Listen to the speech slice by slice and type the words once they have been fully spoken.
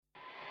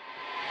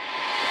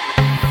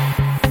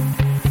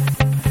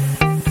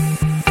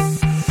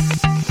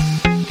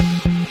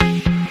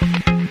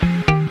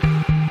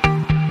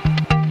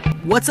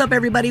What's up,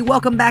 everybody?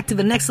 Welcome back to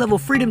the Next Level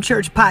Freedom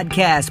Church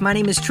podcast. My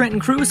name is Trenton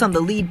Cruz. I'm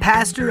the lead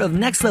pastor of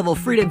Next Level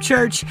Freedom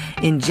Church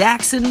in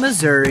Jackson,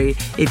 Missouri.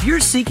 If you're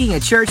seeking a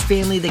church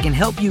family that can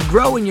help you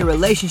grow in your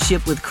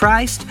relationship with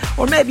Christ,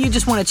 or maybe you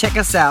just want to check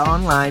us out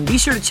online, be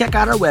sure to check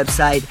out our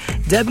website,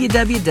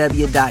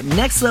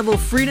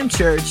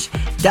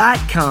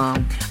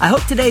 www.nextlevelfreedomchurch.com. I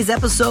hope today's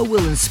episode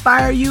will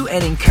inspire you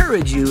and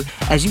encourage you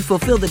as you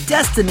fulfill the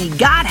destiny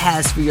God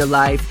has for your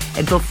life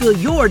and fulfill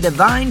your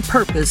divine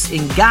purpose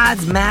in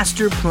God's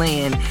master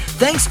plan.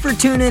 Thanks for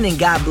tuning in, and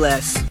God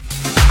bless.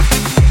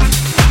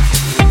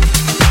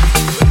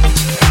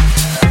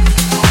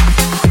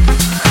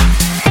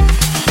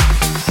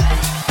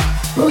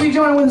 Those of you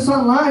joining with us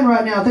online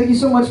right now, thank you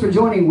so much for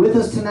joining with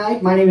us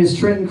tonight. My name is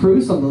Trenton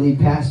Cruz. I'm the lead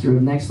pastor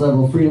of Next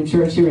Level Freedom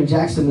Church here in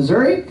Jackson,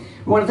 Missouri.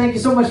 We want to thank you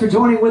so much for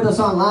joining with us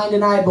online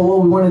tonight, but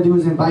what we want to do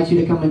is invite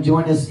you to come and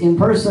join us in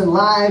person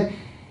live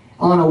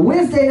on a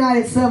Wednesday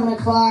night at 7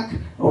 o'clock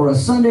or a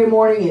Sunday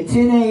morning at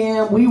 10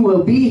 a.m. We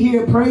will be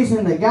here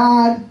praising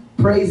God,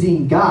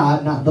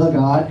 not the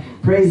God,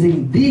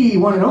 praising the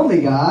one and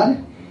only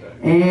God,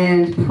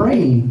 and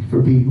praying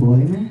for people.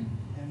 Amen?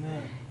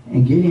 Amen.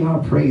 And getting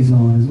our praise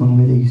on is one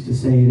way they used to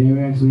say it.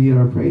 Amen. Because we get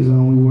our praise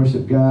on, we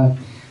worship God.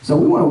 So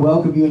we want to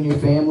welcome you and your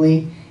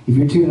family. If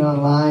you're tuning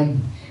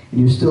online and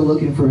you're still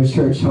looking for a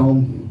church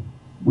home,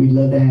 we'd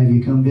love to have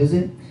you come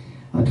visit.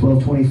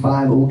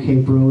 1225 Old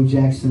Cape Road,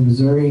 Jackson,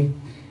 Missouri.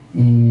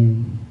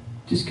 And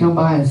just come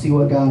by and see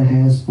what God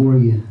has for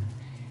you.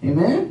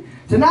 Amen?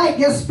 Tonight,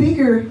 guest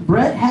speaker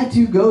Brett had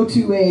to go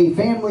to a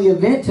family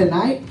event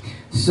tonight.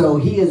 So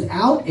he is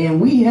out,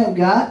 and we have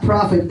got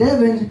Prophet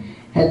Devin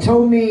had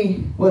told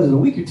me, a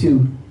week or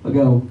two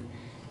ago,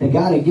 that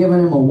God had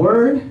given him a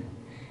word.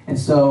 And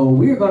so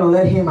we're going to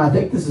let him, I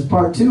think this is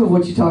part 2 of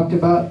what you talked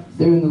about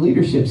during the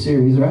leadership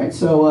series, right?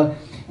 So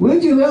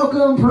would you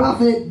welcome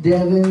Prophet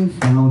Devin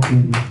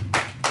Fountain?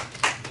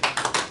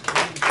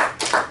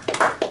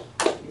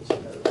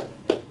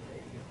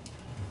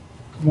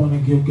 I want to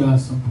give God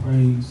some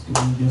praise. Give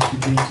him just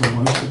begin to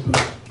worship him.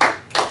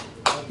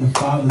 The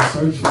Father,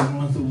 search for the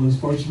ones that was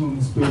first in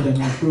the spirit and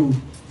in truth.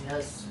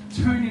 Yes.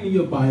 Turn into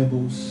your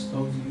Bibles,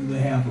 those of you that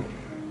have it,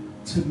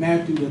 to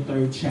Matthew the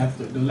 3rd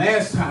chapter. The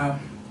last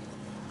time,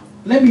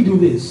 let me do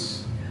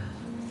this.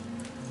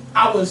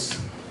 I was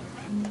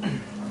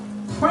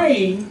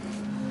praying,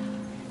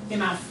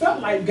 and I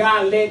felt like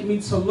God led me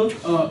to look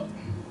up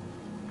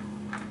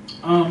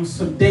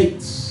some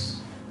dates,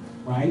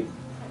 right?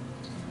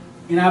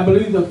 And I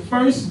believe the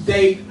first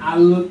date I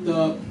looked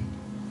up,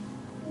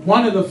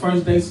 one of the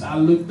first dates I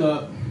looked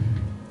up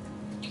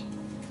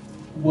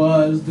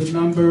was the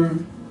number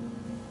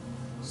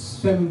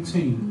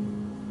 17.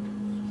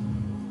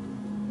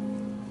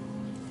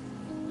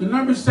 The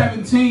number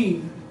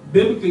 17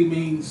 biblically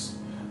means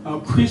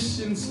a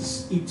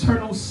Christian's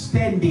eternal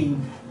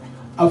standing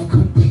of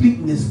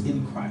completeness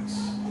in Christ.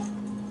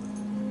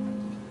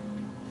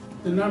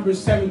 The number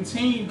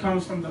 17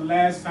 comes from the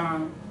last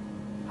time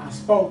I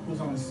spoke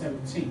was on the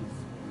 17th.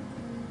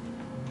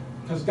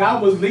 Because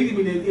God was leading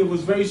me, that it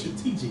was very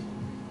strategic.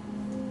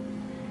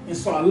 And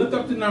so I looked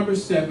up the number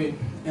 7,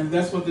 and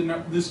that's what the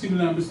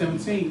number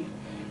 17,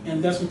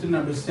 and that's what the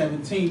number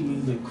 17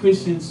 means, the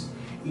Christian's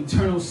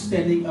eternal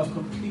standing of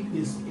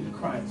completeness in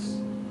Christ.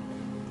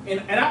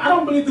 And I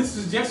don't believe this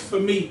is just for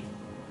me.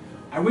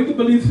 I really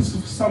believe this is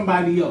for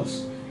somebody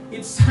else.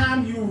 It's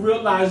time you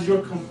realize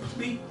your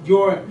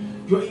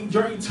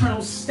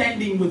eternal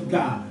standing with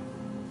God.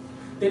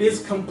 That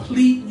is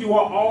complete, you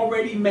are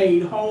already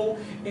made whole,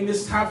 and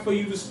it's time for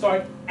you to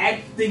start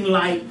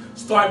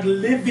start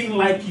living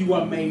like you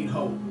are made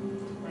whole.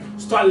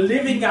 Start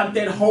living out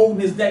that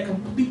wholeness, that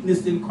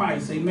completeness in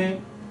Christ,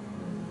 amen?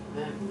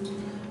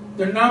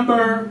 The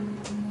number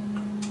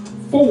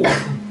 4,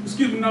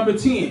 number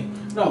 10.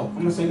 No, I'm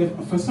going to say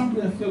that, for some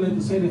reason I feel like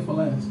to say that for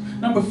last.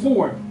 Number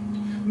 4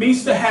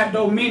 means to have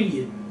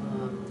dominion,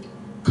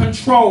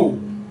 control.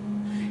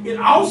 It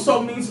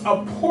also means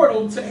a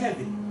portal to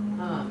heaven.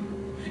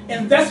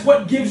 And that's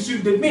what gives you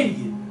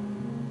dominion.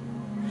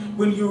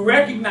 When you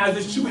recognize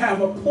that you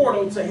have a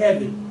portal to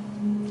heaven.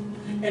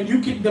 And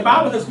the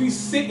Bible says we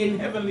sit in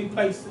heavenly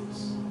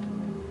places.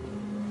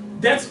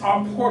 That's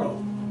our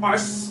portal. Our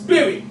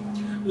spirit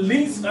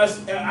leads us,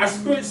 our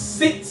spirit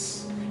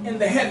sits in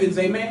the heavens,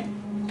 amen?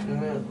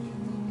 Amen.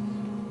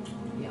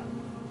 Yeah.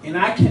 And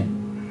I can.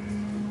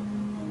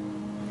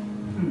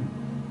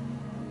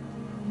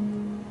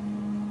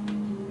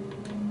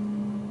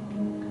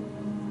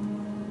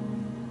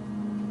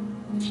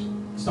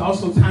 It's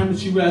also time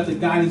that you realize that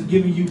God is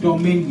giving you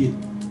dominion,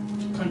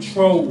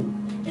 control,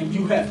 and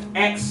you have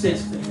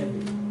access to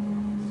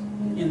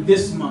heaven in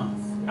this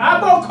month.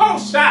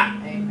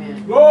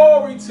 Amen.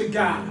 Glory to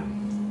God.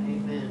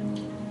 Amen.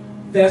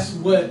 That's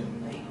what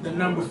the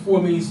number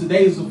 4 means.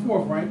 Today is the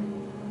 4th, right?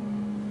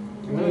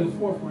 Today is the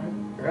 4th, right?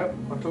 Yep,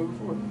 October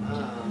 4th.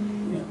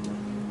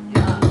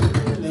 Yeah.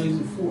 Today is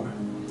the 4th.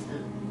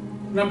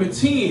 Number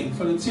 10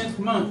 for the 10th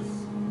month.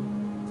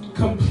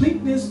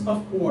 Completeness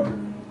of order.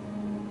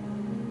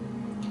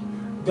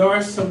 There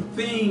are some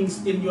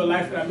things in your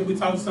life that I maybe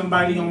talk to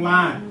somebody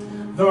online.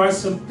 There are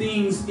some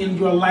things in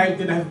your life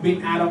that have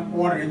been out of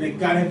order and that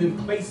God has been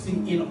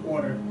placing in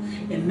order.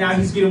 And now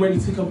He's getting ready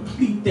to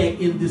complete that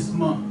in this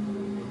month.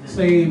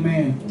 Say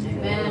amen.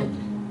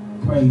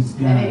 Amen. Praise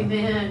God.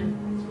 Amen.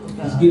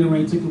 He's getting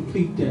ready to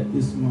complete that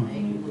this month.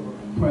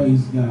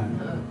 Praise God.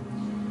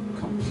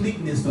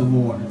 Completeness of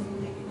order.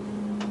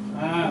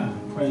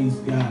 Praise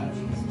God.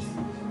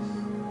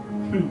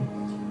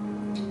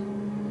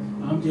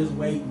 I'm just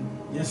waiting.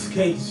 Just in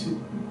case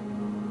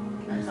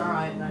That's all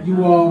right.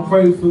 you all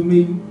pray for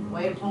me.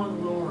 Wait upon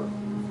the Lord.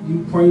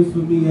 You pray for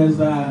me as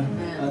I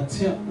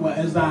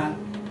as I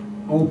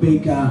obey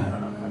God.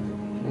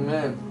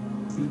 Amen.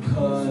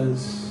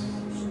 Because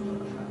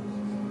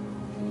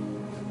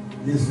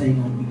this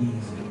ain't gonna be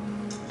easy.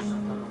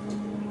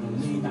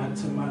 Lean not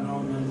to my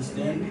own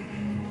understanding.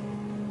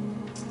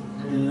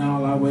 And in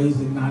all our ways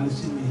acknowledge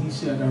Him, and He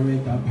shall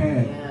direct our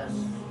path. Yes.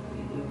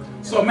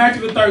 So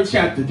Matthew the 3rd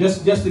chapter,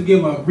 just to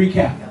give a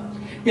recap.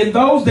 In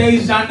those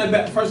days, John the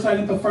Baptist, first I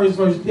get the first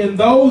verse. In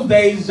those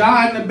days,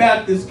 John the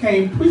Baptist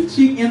came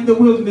preaching in the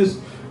wilderness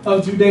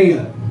of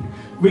Judea.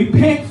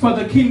 Repent, for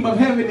the kingdom of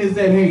heaven is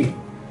at hand.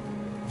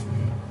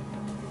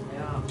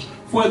 Yeah.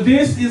 For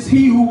this is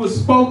he who was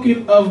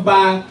spoken of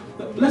by...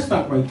 Let's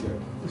stop right there.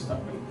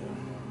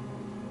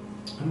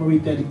 I'm going to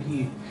read that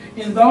again.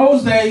 In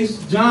those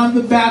days, John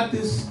the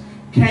Baptist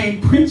came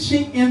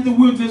preaching in the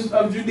wilderness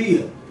of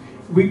Judea.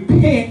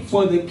 Repent,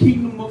 for the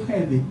kingdom of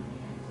heaven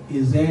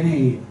is at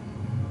hand.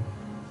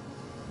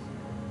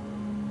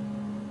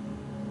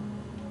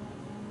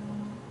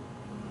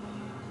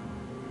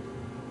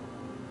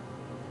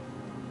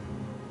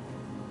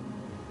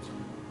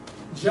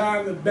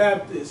 John the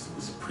Baptist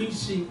was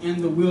preaching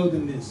in the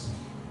wilderness.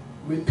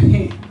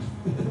 Repent,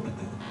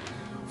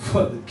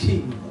 for the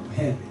kingdom of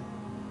heaven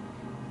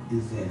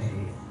is at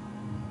hand.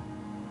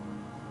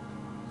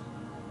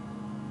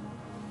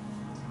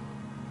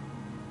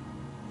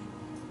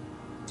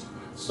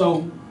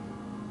 So,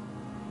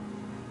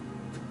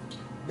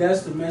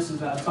 that's the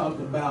message I talked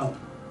about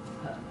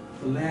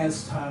the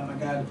last time I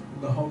got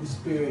the Holy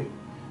Spirit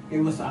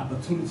gave us the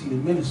opportunity to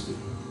minister.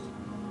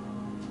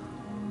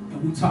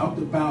 And we talked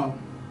about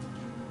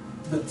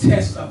the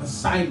test of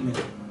assignment.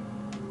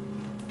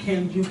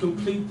 Can you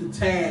complete the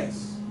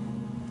task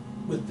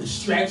with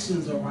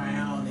distractions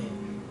around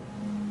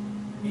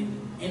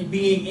and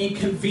being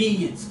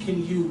inconvenienced?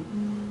 Can you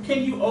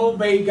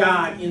obey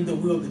God in the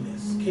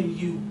wilderness? Can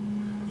you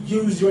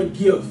use your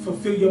gift,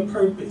 fulfill your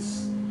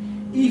purpose,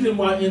 even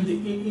while in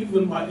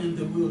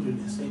the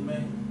wilderness?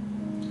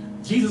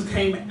 Amen. Jesus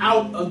came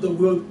out of the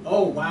wilderness.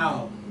 Oh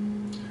wow,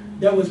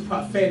 that was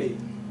prophetic.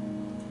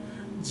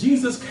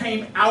 Jesus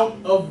came out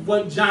of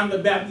what John the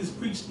Baptist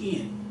preached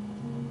in.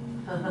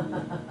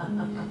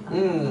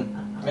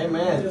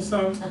 Amen.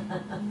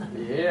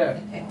 Yeah.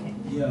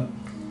 Yeah.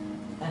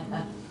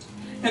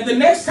 And the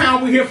next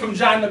time we hear from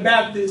John the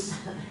Baptist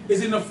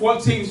is in the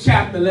 14th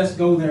chapter. Let's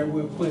go there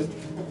real quick.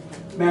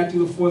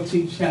 Matthew the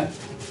 14th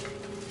chapter.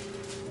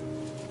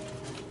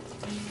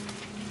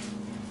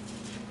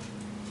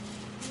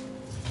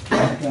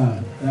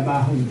 God.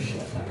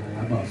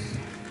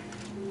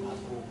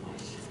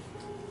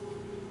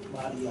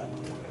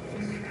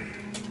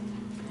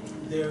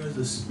 There is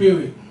a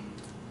spirit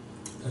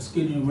that's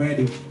getting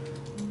ready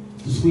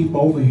to sweep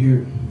over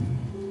here.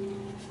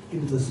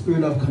 It is a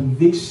spirit of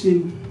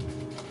conviction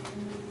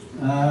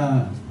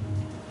and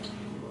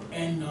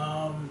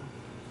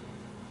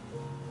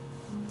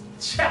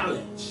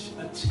challenge,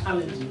 a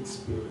challenging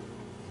spirit.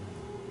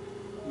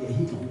 Yeah,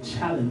 He's going to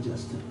challenge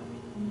us tonight.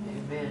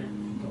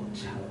 Amen. He's going to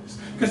challenge us.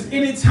 Because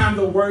anytime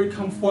the word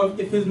comes forth,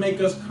 if it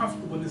makes us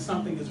comfortable, then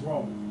something is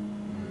wrong.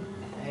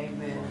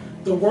 Amen.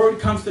 The word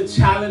comes to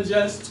challenge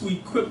us, to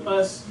equip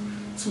us,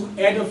 to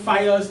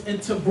edify us,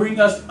 and to bring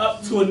us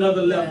up to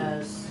another level.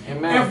 Yes.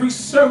 Amen. Every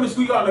service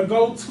we ought to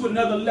go to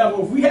another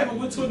level. If we haven't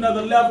went to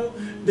another level,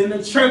 then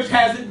the church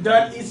hasn't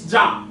done its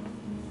job.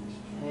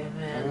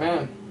 Amen.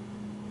 Amen.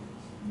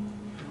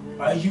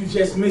 Or you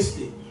just missed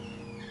it.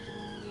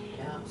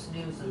 Yeah, I'm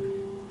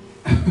snoozing.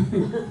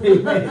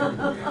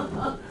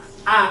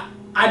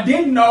 I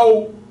didn't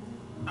know.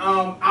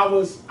 I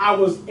was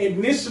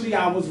initially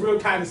real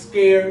kind of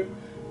scared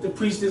to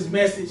preach this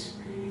message,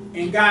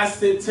 and God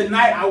said,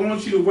 tonight I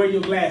want you to wear your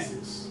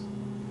glasses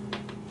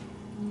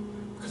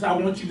because I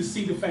want you to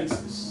see the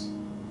faces.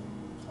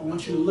 I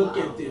want you to look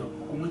at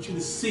them. I want you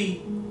to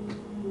see.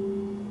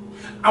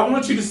 I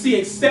want you to see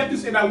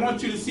acceptance, and I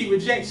want you to see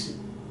rejection.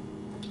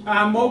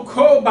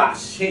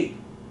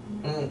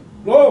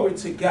 Glory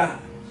to God.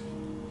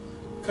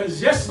 Because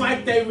just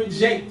like they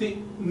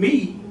rejected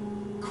me,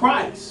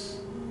 Christ,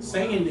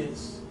 saying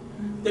this,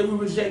 they will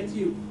reject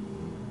you.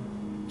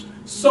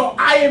 So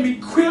I am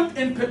equipped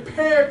and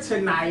prepared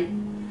tonight,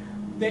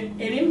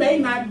 and it may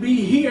not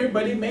be here,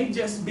 but it may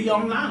just be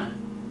online,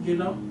 you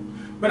know.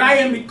 But I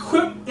am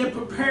equipped and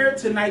prepared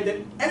tonight that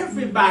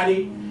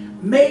everybody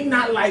may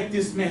not like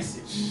this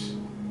message.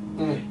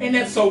 And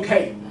that's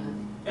okay.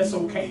 That's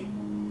okay.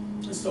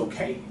 It's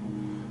okay.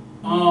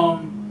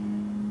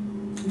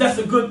 That's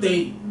a good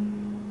thing.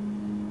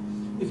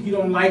 If you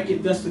don't like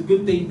it, that's a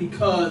good thing,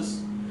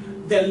 because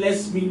that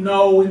lets me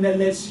know, and that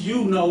lets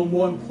you know,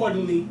 more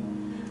importantly,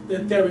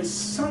 that there is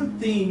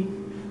something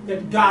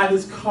that God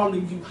is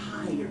calling you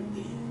higher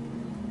in.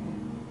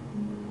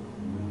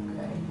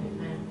 Okay.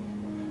 Amen.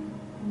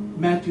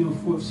 Matthew the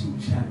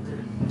 14th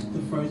chapter,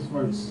 the first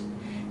verse.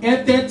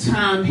 At that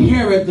time,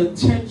 Herod the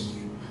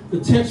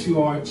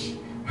Tetrarch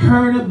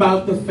heard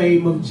about the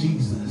fame of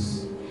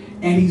Jesus,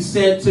 and he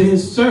said to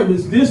his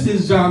servants, "This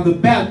is John the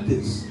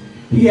Baptist.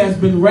 He has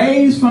been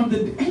raised from the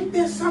dead." Ain't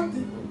there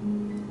something?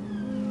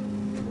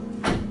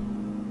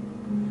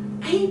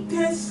 Ain't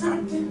there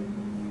something?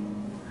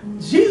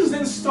 Jesus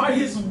didn't start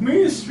his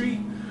ministry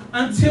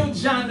until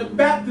John the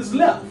Baptist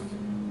left.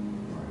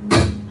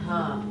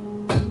 Huh.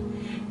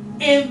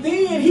 And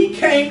then he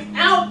came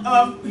out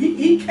of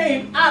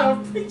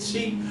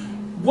preaching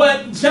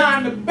what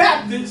John the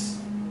Baptist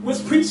was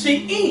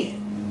preaching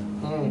in.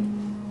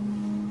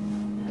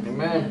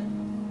 Amen.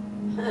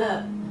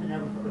 I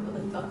never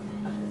really thought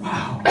about it.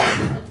 Wow.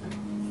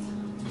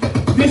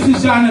 This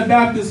is John the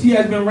Baptist. He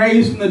has been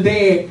raised from the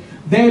dead.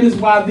 That is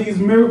why these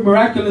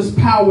miraculous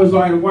powers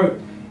are at work.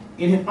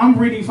 And I'm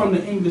reading from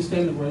the English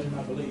Standard Version,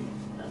 I believe.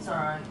 That's all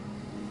right.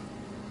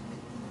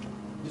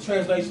 The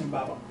translation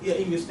Bible. Yeah,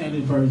 English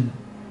Standard Version.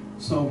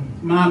 So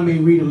mine may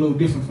read a little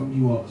different from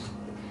you all.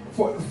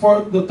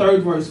 For the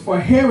third verse. For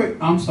Herod,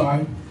 I'm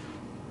sorry.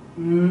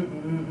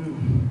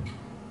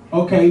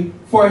 Okay.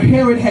 For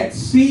Herod had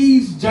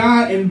seized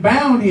John and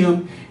bound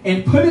him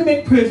and put him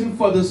in prison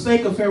for the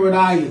sake of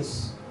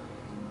Herodias,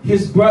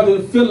 his brother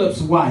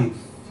Philip's wife.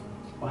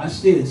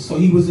 Watch this. So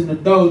he was in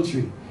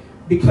adultery.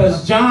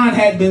 Because John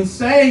had been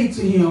saying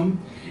to him,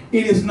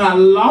 "It is not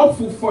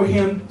lawful for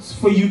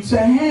you to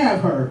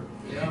have her."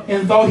 Yeah.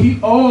 And though he,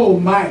 oh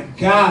my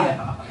God,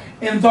 Yeah.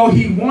 and though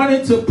he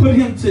wanted to put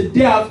him to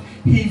death,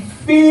 he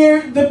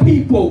feared the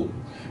people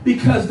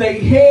because they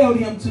held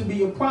him to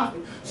be a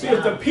prophet. So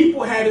if the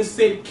people had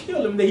said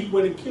kill him, they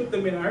would have killed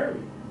them in a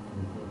hurry.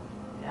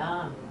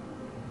 Yeah.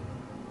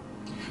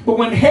 But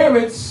when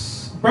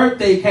Herod's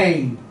birthday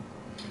came,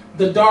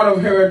 the daughter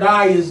of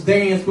Herodias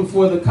danced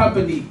before the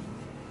company.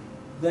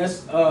 The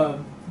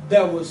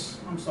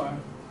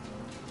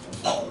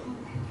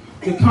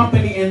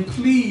company, and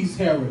pleased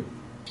Herod,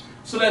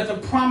 so that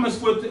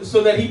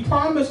he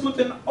promised with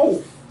an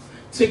oath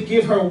to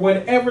give her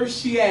whatever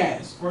she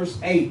asked. Verse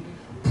 8.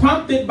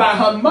 Prompted by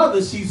her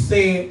mother, she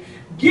said,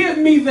 "Give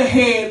me the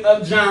head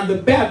of John the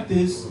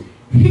Baptist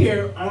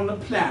here on the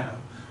platter."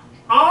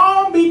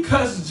 All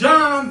because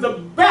John the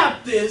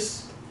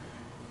Baptist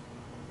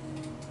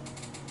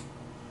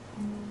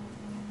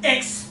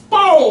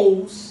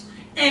exposed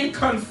and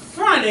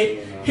confronted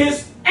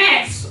his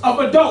acts of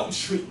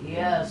adultery.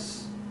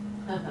 Yes.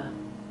 I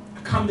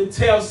come to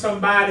tell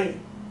somebody,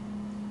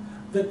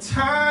 the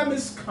time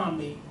is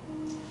coming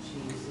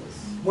Jesus.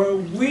 where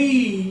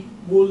we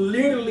will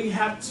literally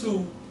have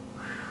to,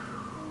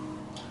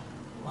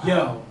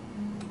 Yeah.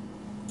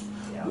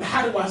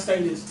 how do I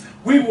say this?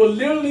 We will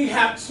literally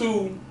have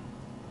to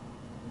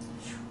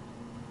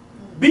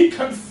be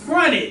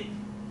confronted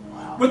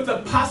with the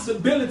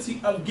possibility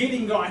of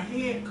getting our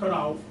head cut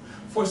off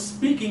for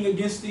speaking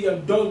against the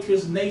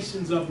adulterous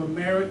nations of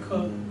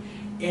America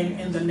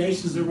and the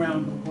nations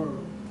around the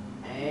world.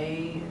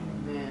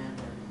 Amen.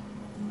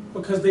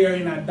 Because they are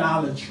in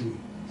idolatry.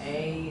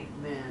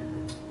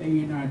 Amen. They're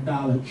in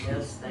idolatry.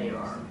 Yes, they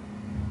are.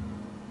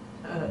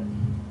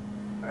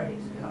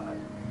 Praise God.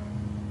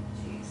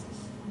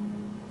 Jesus.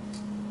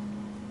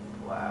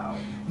 Wow.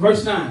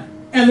 Verse 9.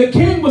 And the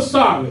king was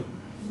sorry,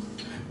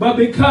 but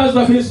because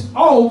of his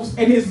oaths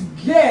and his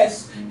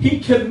guests, he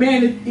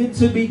commanded it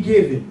to be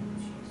given.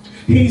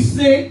 He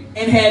sent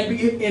and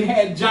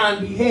had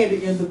John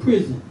beheaded in the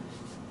prison.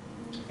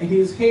 And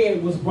his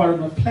head was brought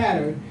on a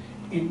platter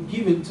and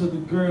given to the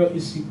girl,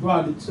 and she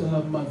brought it to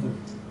her mother.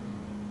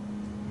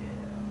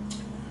 Yeah.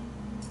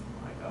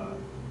 My God.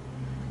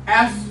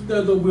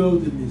 After the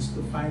wilderness,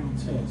 the final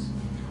test.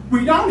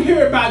 We don't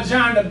hear about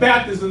John the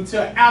Baptist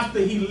until after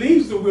he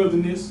leaves the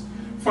wilderness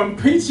from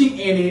preaching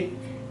in it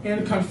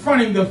and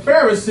confronting the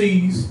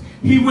Pharisees.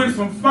 He went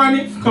from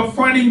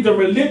confronting the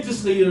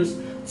religious leaders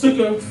to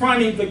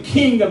confronting the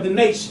king of the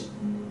nation.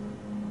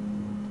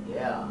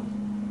 Yeah.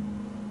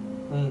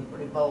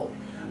 Pretty bold.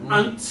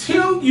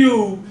 Until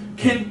you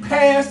can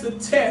pass the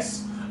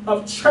test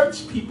of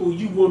church people,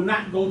 you will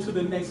not go to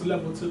the next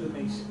level to the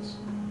nations.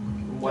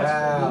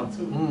 Wow.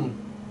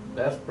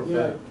 That's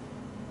prophetic.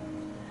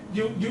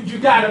 Yeah. You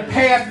got to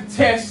pass the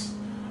test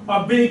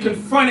of being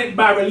confronted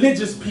by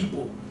religious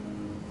people.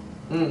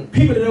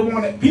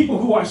 People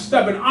who are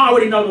stubborn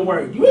already know the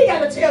word. You ain't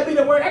got to tell me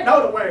the word. I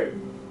know the word.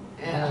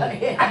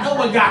 Yeah. I know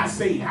what God's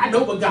saying. I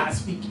know what God's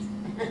speaking.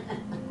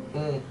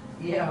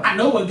 Yeah. I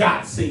know what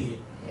God said.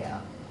 Yeah.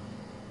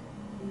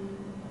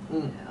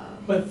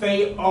 But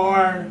they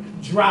are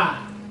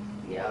dry.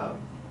 Yeah.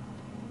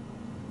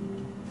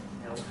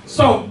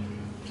 So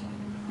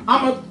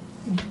I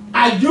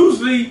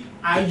usually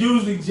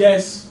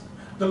just,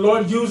 the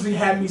Lord usually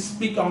have me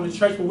speak on the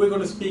church, but we're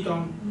going to speak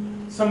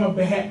on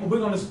we're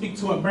going to speak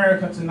to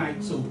America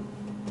tonight too,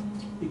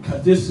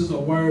 because this is a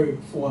word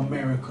for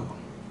America.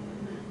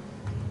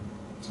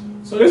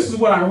 So this is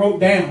what I wrote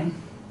down.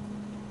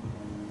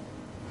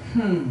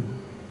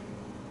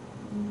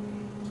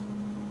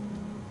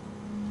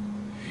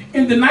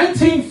 In the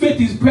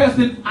 1950s,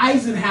 President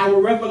Eisenhower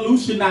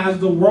revolutionized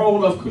the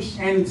role of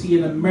Christianity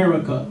in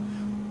America,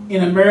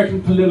 in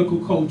American political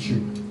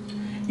culture,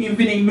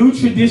 inventing new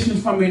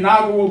traditions from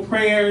inaugural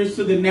prayers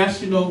to the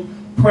National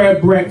Prayer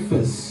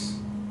Breakfast.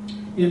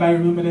 Anybody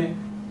remember that?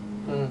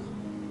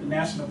 The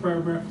National Prayer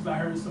Breakfast? I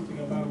heard something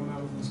about it when I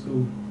was in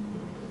school.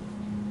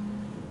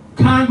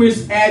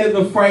 Congress added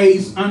the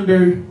phrase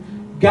 "under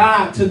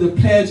God" to the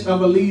Pledge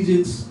of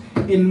Allegiance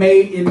and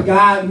made "In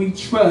God We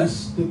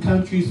Trust" the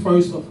country's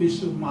first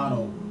official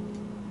motto.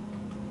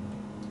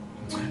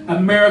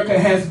 America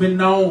has been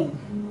known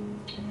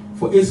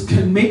for its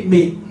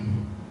commitment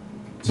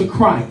to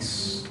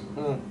Christ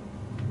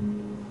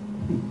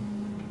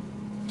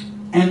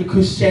and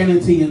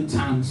Christianity in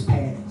times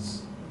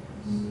past.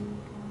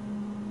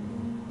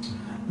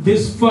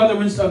 This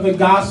furtherance of the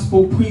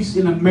gospel preached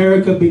in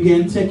America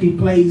began taking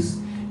place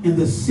in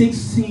the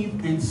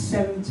 16th and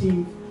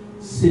 17th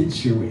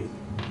century.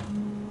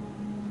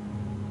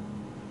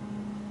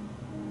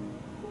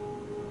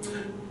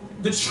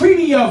 The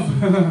Treaty of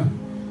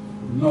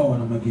Lord,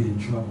 I'm gonna get in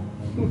trouble.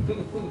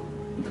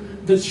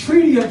 The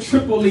Treaty of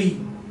Tripoli,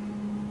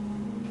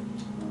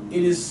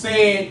 it is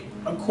said,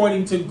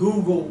 according to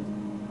Google,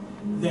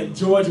 that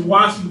George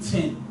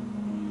Washington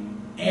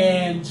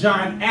and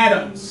John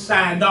Adams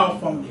signed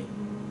off on it.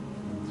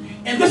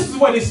 And this is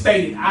what it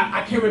stated.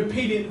 I can't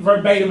repeat it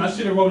verbatim. I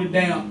should have wrote it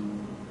down.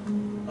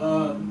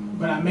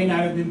 But I may not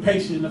have been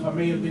patient enough. I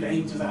may have been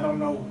anxious. I don't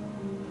know.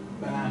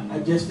 But I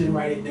just didn't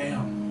write it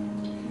down.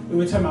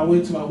 Every time I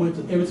went to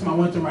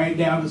write it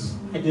down,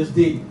 I just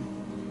didn't.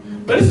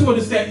 But this is what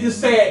it said. It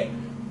said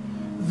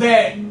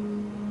that,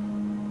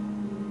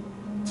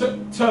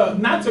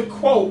 not to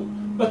quote,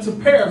 but to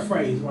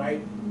paraphrase,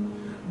 right?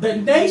 The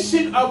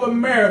nation of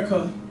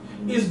America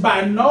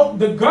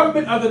the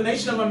government of the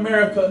nation of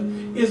America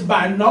is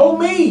by no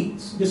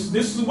means. This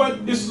is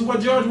what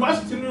George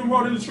Washington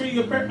wrote in the Treaty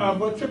of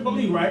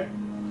Tripoli, right?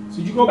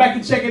 So you go back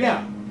and check it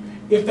out.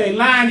 If they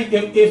lying,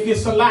 if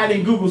it's a lie,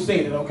 then Google said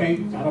it, okay?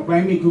 I don't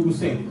blame me, Google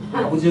said it.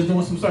 I was just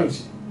doing some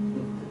searching.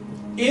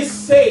 It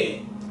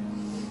said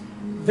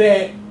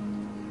that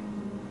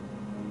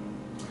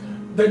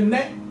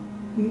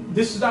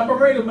this is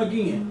operatum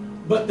again,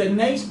 but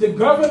the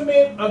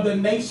government of the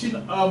nation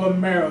of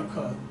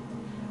America,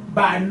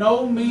 by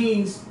no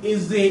means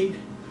is it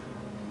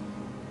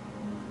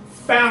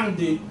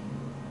founded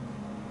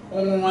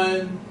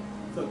on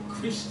the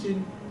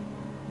Christian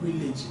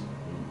religion.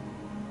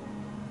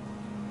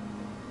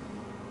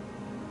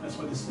 That's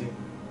what it said.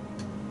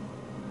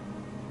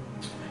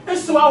 And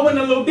so I went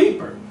a little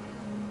deeper.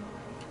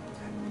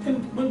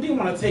 And didn't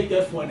want to take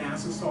that for an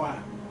answer, so I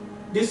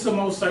did some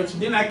more searching.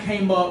 Then I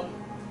came up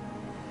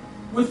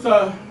with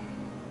a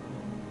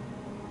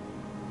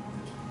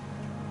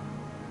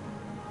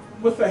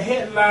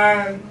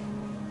headline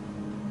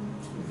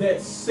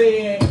that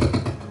said,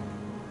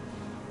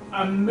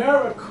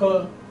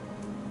 "America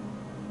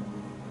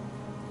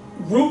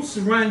roots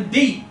run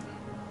deep."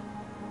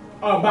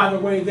 By the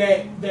way,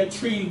 that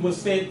treaty was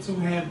said to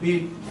have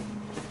been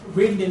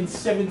written in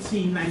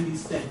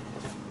 1797.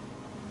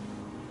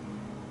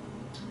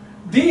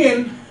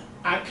 Then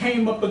I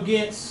came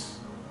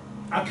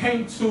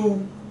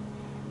to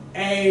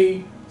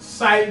a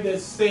site that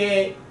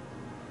said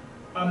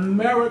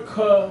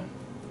America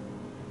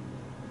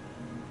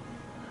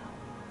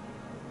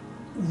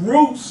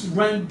roots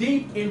run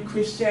deep in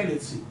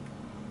Christianity.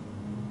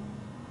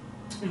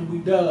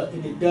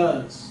 And it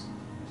does.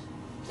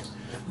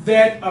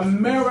 That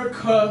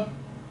America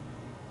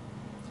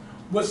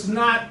was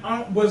not,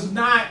 how can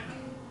I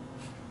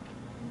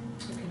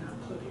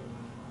put it?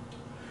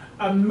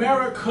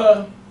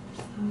 America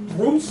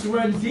roots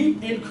run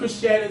deep in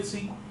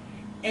Christianity,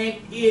 and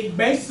it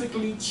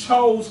basically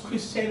chose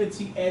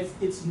Christianity as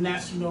its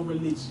national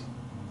religion.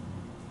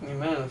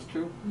 Amen, that's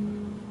true.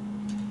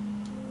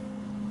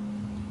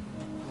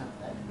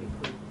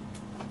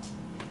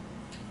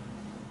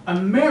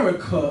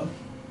 America,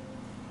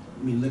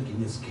 let me look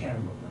in this camera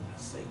when I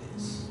say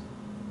this.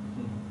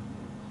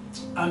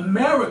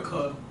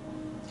 America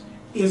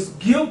is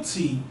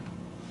guilty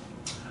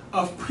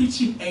of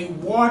preaching a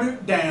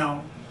watered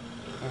down,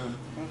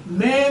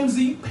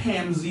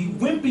 mamsy-pamsy,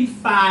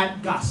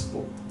 wimpy-fied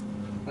gospel.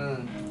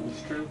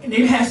 That's true. And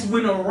it has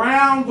went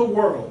around the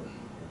world.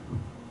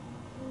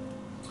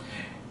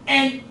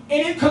 And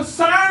it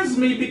concerns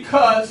me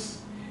because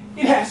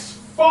it has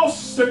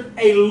fostered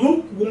a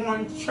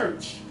lukewarm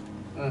church.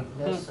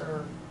 Yes,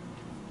 sir.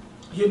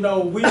 You know,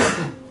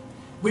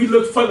 we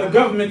look for the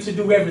government to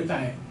do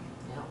everything.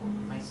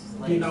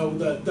 You know,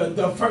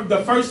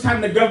 the first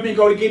time the government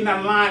go to get in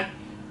that line,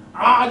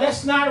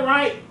 that's not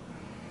right.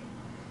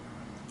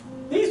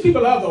 These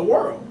people are the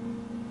world.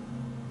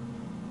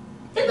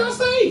 They're not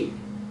saved.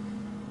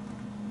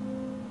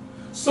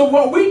 So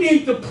what we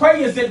need to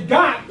pray is that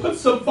God put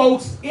some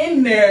folks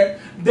in there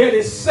that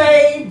is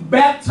saved,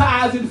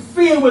 baptized, and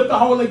filled with the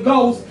Holy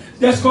Ghost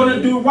that's going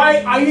to do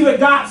right, or either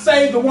God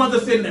saved the ones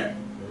that's in there.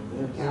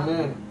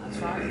 Amen. That's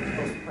right. We're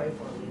supposed to pray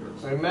for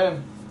leaders.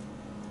 Amen.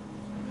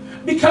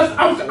 Because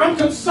I'm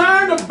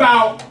concerned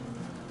about,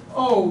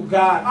 oh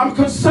God, I'm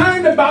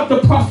concerned about the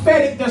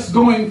prophetic that's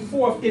going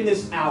forth in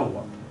this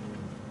hour.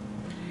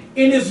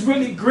 And it's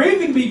really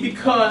grieving me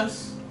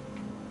because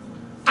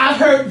I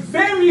heard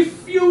very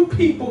few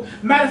people,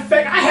 matter of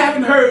fact, I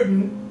haven't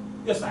heard,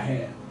 yes I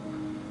have.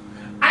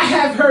 I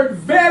have heard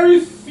very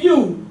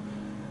few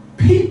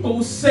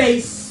people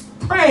say,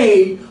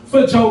 pray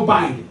for Joe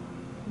Biden.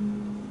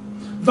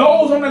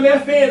 Those on the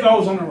left and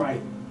those on the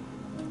right.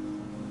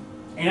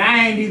 And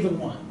I ain't either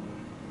one.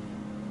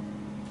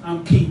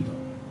 I'm kingdom.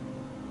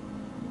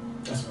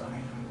 That's what I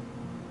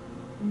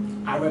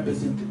am. I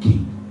represent the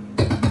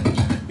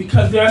kingdom.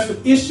 Because there are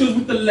some issues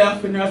with the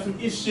left and there are some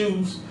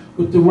issues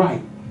with the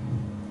right.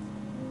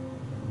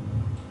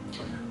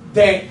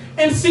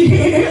 And see,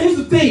 here's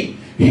the thing.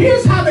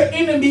 Here's how the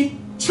enemy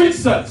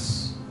tricks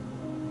us.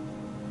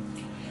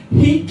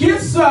 He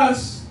gets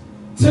us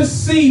to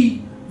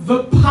see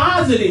the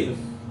positive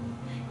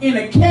in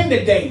a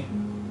candidate,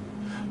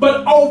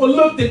 but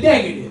overlook the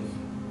negative.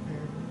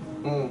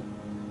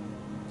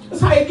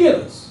 That's how he gets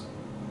us.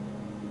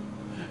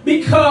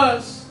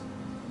 Because,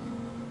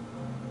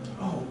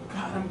 oh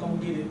God, I'm going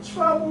to get in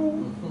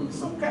trouble.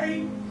 It's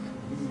okay.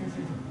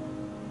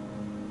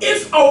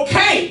 It's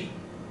okay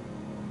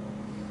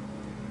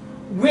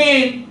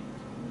when,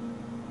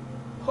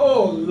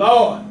 oh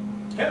Lord,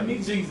 help me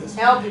Jesus.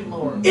 Help him,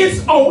 Lord.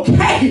 It's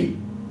okay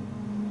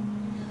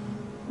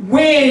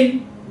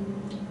when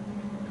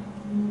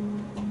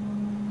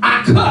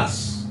I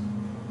cuss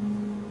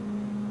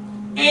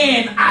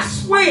and I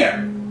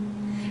swear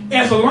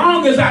as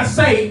long as I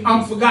say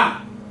I'm for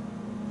God.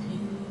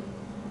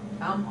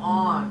 Come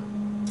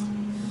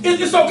on.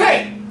 It's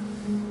okay.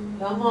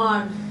 Come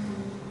on.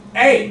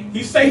 Hey,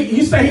 he say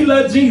he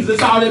loves Jesus.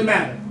 That's all that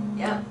matters.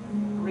 Yep.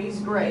 His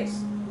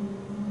grace.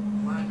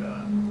 My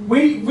God.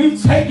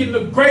 We've taken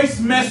the grace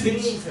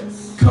message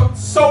Jesus.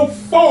 so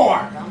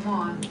far. Come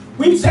on.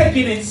 We've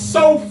taken it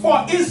so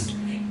far.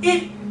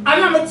 And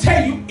I'm going to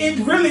tell you, it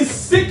really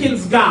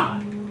sickens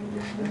God.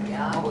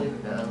 Yeah, I believe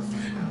it does.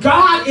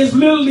 God is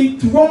literally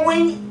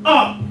throwing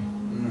up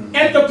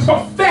at the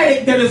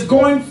prophetic that is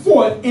going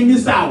forth in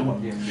this hour.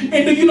 Yeah.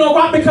 And do you know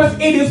why? Because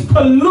it is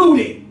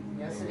polluted.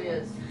 Yes, it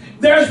is.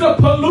 There's the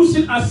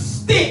pollution, a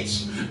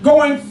stench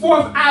going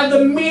forth out of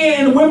the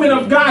men and women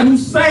of God who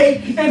say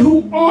and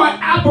who are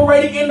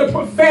operating in the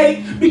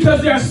prophetic,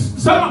 because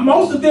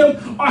most of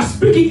them are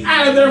speaking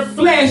out of their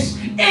flesh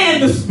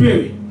and the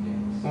spirit.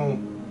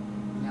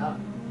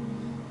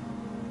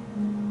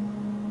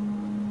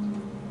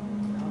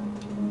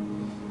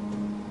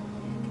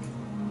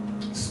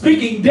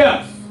 Speaking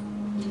death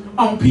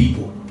on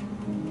people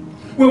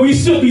when we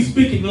should be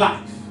speaking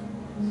life.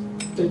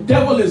 The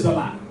devil is a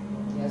lie.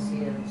 Yes, he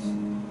is.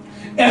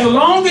 As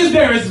long as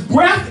there is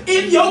breath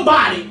in your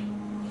body,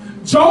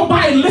 Joe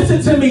Biden,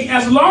 listen to me,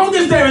 as long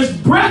as there is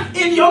breath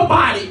in your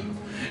body,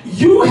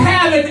 you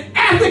have an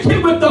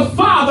advocate with the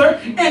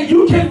Father, and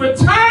you can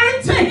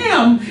return to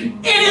him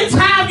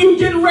anytime you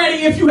get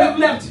ready if you have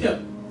left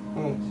him.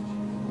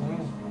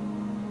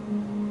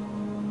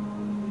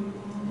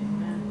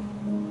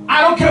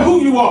 I don't care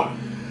who you are.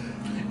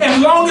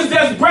 As long as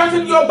there's breath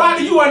in your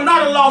body, you are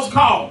not a lost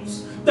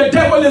cause. The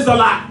devil is a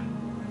lie.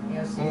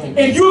 Yes,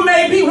 and you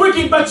may be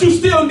wicked, but you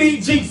still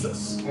need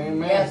Jesus.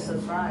 Amen. Yes,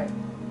 that's right.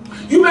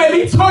 You may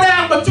be tore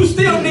down, but you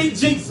still need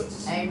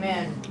Jesus.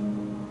 Amen.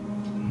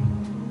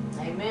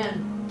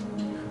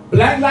 Amen.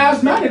 Black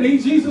Lives Matter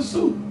need Jesus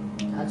too.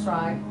 That's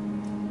right.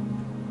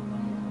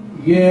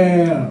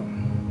 Yeah.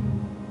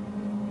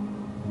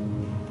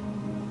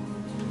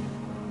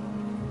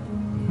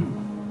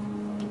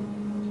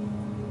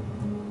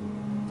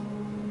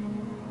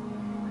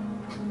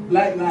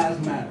 Black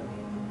Lives Matter.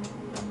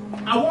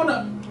 I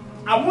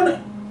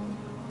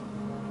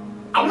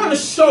wanna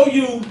show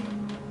you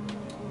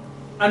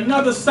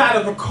another side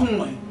of a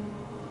coin.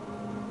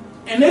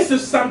 And this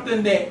is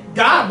something that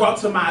God brought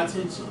to my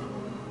attention.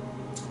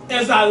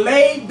 As I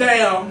laid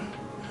down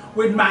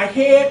with my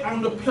head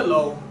on the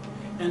pillow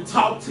and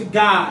talked to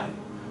God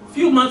a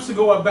few months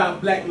ago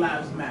about Black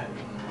Lives Matter.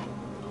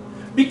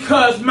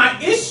 Because my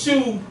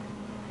issue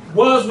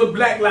was with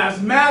Black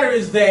Lives Matter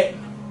is that,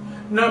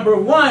 number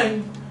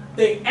one,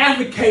 they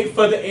advocate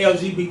for the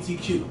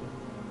LGBTQ.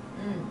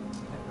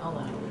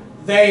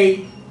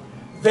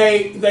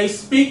 They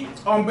speak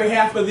on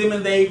behalf of them,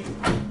 and they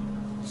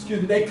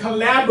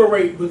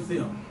collaborate with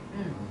them.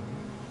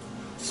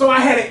 So I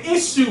had an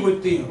issue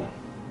with them.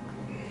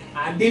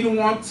 I didn't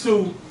want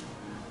to.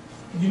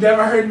 You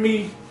never heard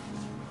me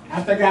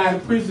after I got out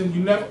of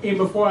prison. Right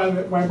before I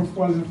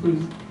was in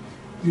prison.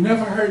 You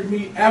never heard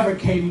me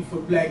advocating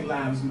for Black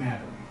Lives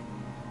Matter.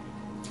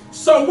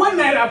 So one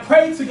night I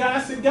prayed to God.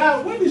 I said,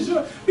 God, what is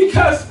your...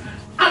 Because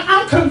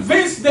I'm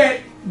convinced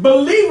that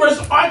believers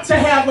ought to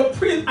have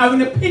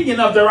an opinion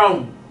of their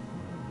own.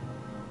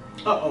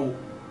 Uh-oh.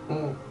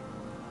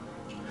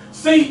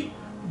 See,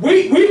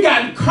 we've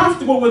gotten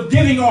comfortable with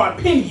giving our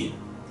opinion.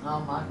 Oh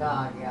my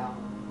God, yeah.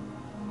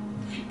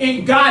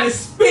 And God is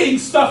spitting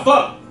stuff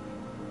up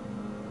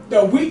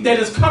that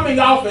is coming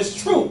off as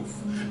truth.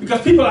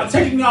 Because people are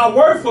taking our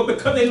word for it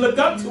because they look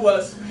up to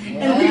us.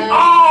 Yes. And we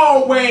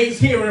always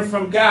hearing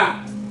from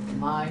God.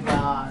 My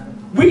God.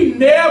 We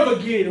never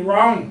get it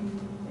wrong.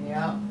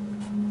 Yep.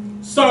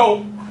 So,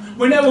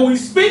 whenever we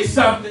speak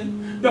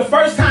something, the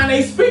first time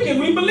they speak it,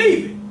 we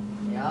believe it.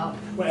 Yep.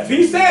 But if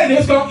he said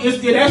it,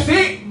 that's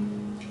it.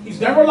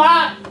 He's never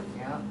lied.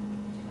 Yep.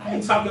 I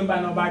ain't talking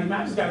about nobody,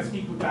 man. I just got to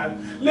speak with God.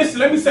 Listen,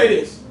 let me say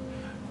this.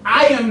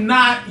 I am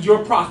not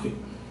your prophet.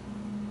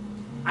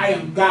 I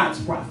am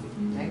God's prophet.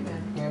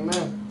 Amen.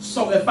 Amen.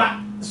 So if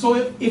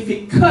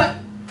it cut,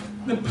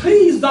 then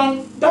please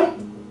don't.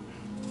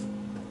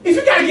 If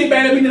you gotta get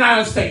mad at me, then I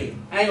understand.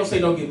 I ain't gonna say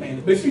don't get mad at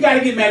me. But if you gotta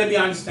get mad at me,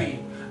 I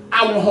understand.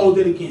 I won't hold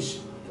it against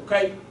you.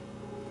 Okay?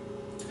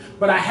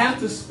 But I have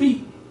to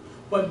speak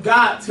what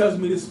God tells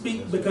me to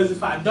speak, because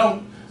if I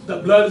don't, the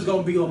blood is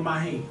gonna be on my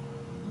hand.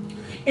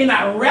 And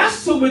I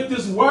wrestle with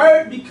this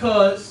word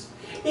because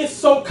it's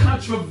so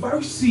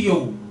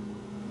controversial.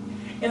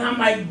 And I'm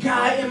like,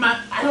 God,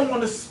 I don't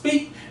want to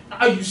speak.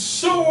 Are you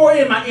sure?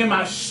 Am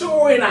I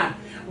sure? And I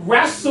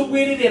wrestled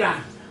with it, and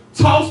I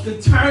tossed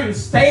and turned and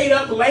stayed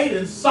up late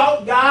and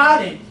sought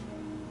God. And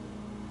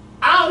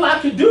all I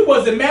could do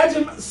was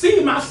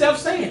see myself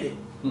saying it.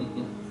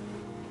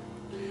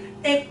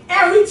 And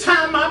every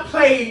time I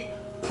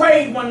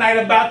prayed one night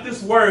about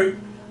this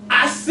word,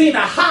 I seen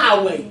a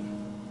highway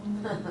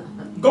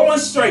going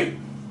straight.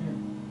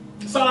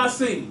 That's all I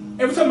see.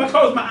 Every time I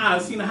close my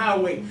eyes, I seen a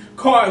highway.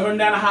 Cars running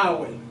down the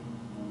highway.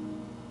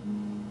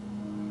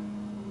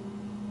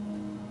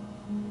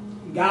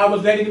 God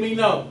was letting me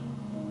know,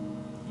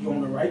 you're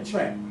on the right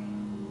track.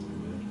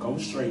 Go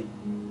straight.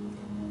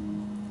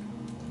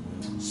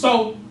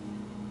 So,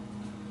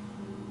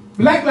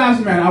 Black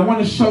Lives Matter, I want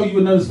to show you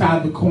another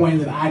side of the coin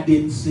that I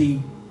didn't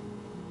see.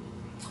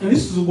 And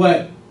this is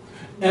what,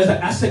 as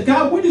I said,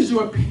 God, what is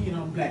your opinion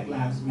on Black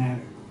Lives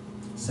Matter?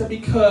 I said,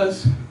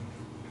 because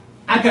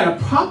I got a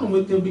problem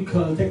with them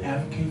because they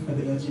advocate for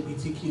the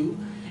LGBTQ.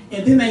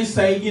 And then they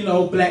say,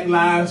 Black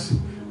Lives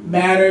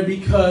Matter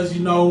because,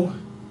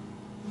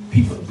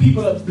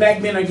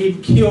 black men are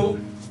getting killed.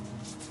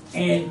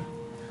 And,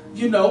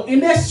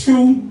 and that's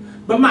true.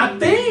 But my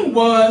thing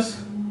was,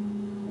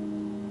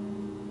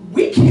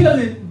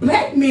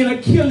 black men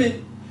are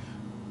killing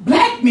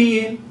black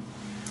men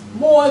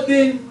more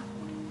than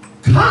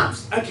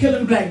cops are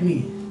killing black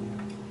men.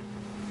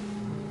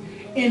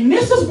 And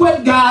this is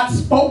what God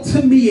spoke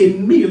to me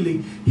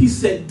immediately. He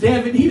said,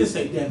 Devin, he didn't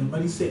say Devin,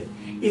 but he said,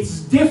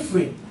 it's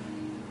different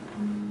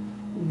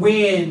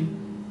when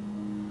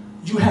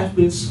you have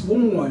been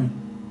sworn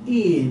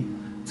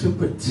in to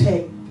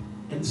protect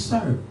and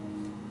serve.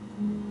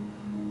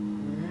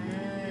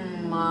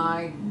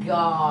 My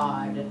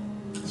God.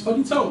 That's what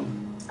he told me.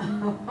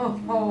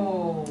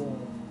 Oh.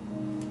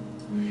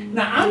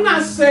 Now, I'm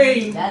not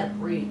saying That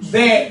preach.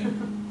 that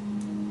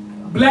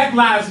Black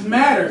Lives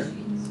Matter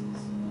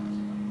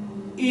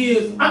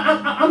is,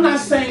 I'm not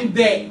saying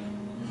that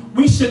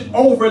we should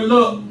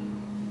overlook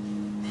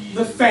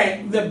the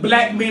fact that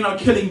black men are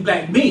killing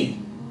black men.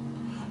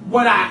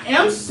 What I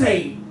am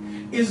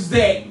saying is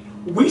that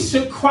we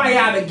should cry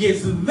out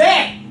against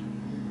that.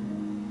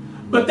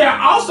 But there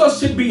also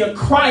should be a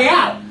cry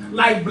out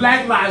like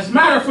Black Lives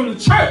Matter from the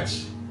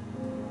church.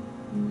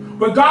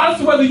 Regardless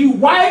of whether you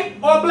white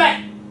or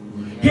black,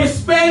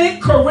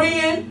 Hispanic,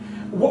 Korean,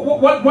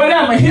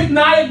 whatever,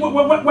 hypnotic,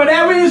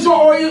 whatever it is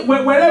your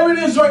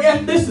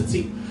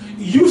ethnicity,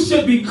 you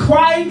should be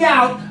crying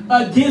out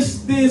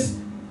against this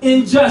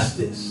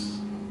injustice.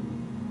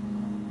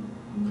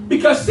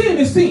 Because sin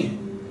is sin.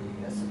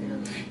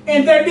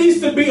 And there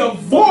needs to be a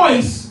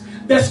voice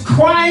that's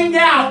crying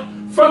out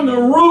from the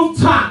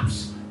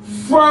rooftops,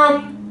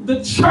 from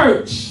the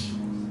church.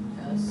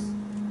 Yes.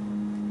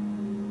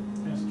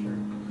 That's true.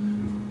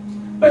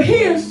 But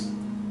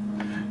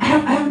I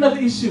have another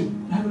issue.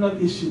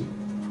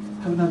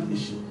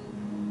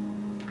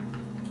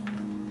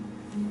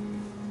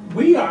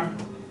 We are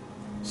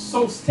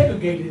so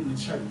segregated in the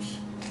church.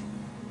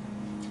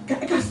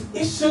 I got some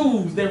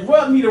issues that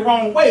rub me the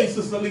wrong way,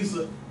 Sister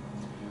Lisa.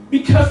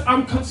 Because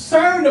I'm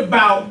concerned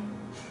about,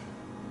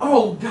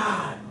 oh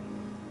God,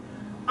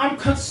 I'm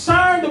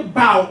concerned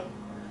about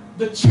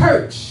the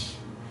church.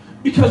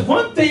 Because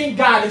one thing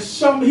God has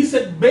shown me, he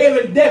said,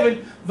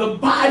 Devin, the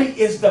body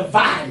is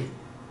divided.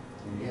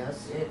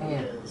 Yes, it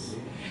is.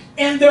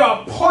 And there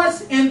are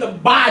parts in the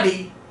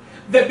body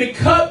that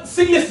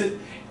listen,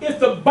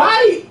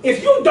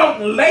 if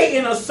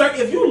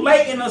you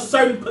lay in a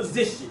certain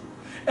position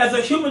as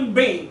a human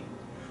being,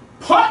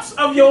 parts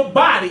of your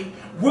body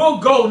will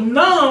go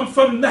numb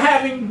from not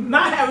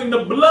having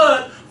the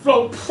blood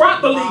flow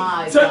properly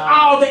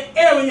all the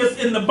areas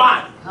in the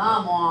body.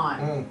 Come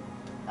on.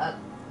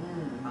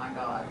 My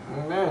God.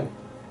 Amen.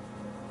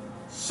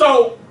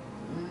 So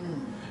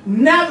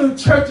now the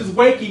church is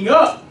waking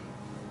up.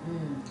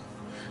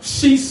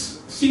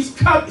 She's she's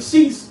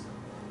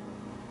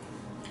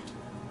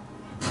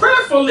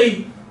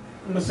prayerfully,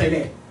 I'm going to say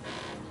that,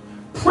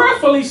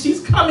 prayerfully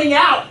she's coming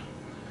out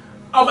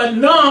of a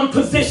numb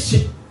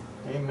position.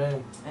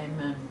 Amen.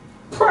 Amen.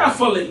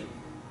 Prayerfully.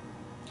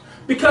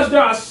 Because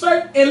there are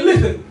certain, and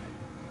listen,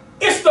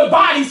 it's the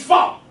body's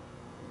fault.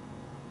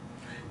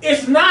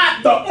 It's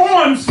not the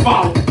arm's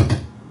fault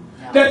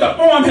that the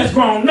arm has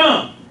grown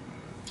numb.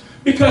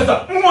 Because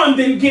the arm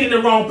didn't get in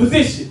the wrong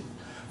position.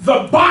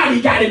 The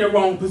body got in the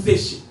wrong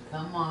position.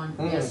 Come on.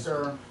 Yes,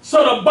 sir.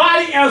 So the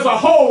body as a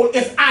whole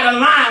is out of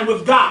line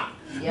with God.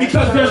 Yes,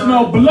 because sir. There's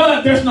no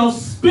blood, there's no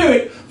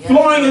spirit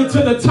flowing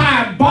into the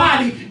tired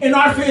body in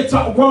order for it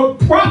to work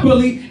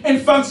properly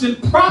and function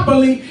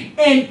properly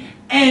and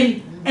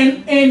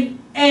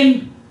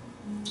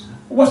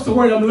what's the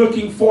word I'm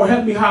looking for?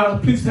 Help me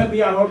out, please help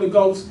me out, Holy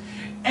Ghost.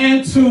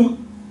 And to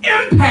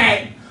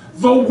impact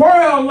the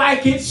world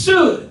like it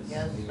should.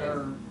 Yes,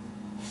 sir.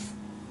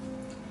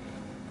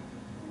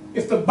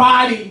 If the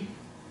body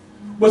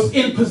was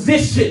in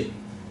position,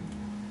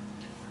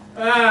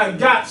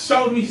 God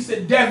showed me, he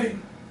said,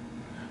 Devin,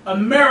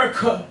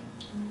 America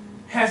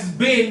has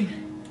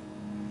been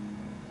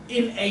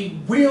in a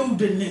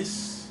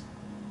wilderness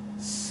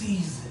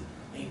season,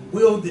 a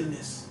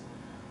wilderness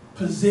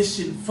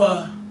position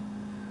for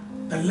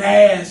the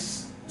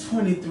last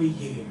 23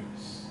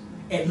 years,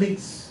 at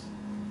least.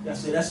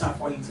 That's how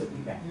far he took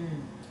me back,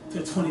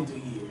 to 23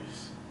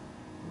 years.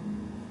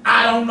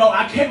 I don't know,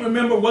 I can't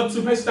remember what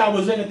semester I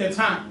was in at that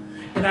time,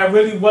 and I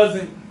really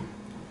wasn't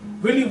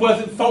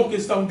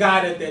focused on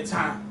God at that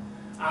time.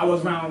 I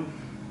was around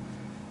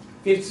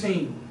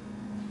 15.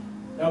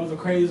 That was a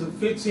crazy,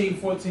 15,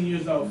 14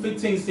 years old,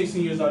 15,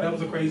 16 years old. That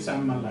was a crazy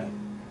time in my life.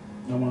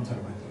 I don't want to talk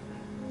about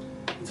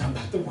that. I'm talking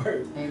about the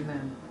word.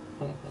 Amen.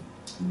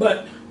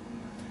 But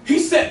he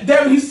said,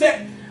 Devin,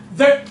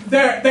 they've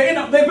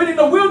been in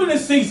the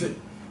wilderness season.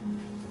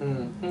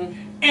 Mm-hmm.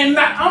 And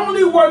not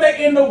only were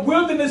they in the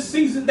wilderness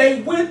season,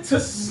 they went to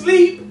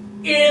sleep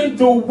in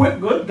the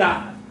good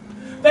God.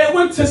 They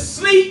went to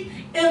sleep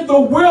in the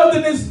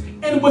wilderness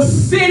and was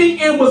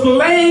sitting and was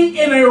laying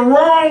in a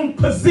wrong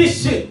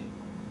position.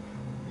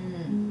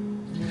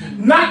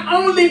 Not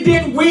only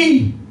have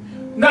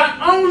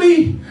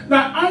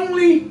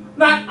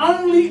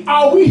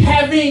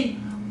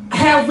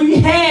we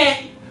had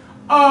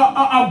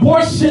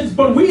abortions,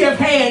 but we have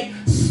had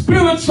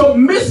spiritual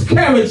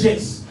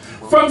miscarriages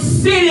from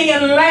sitting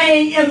and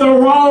laying in the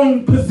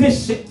wrong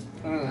position.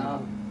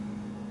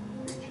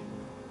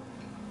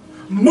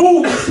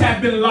 Movements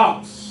have been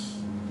lost.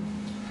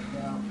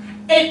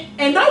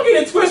 And don't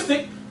get it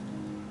twisted,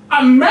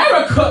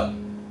 America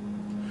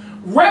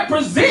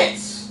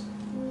represents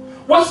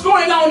what's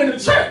going on in the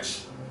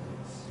church.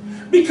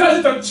 Because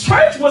if the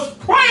church was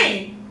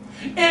praying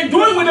and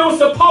doing what it was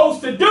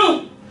supposed to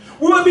do,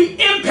 we would be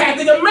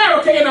impacting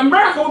America, and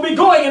America would be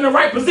going in the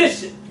right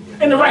position,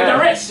 in the right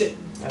direction.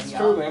 That's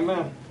true,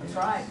 amen. That's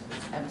right.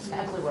 That's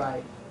exactly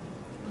right.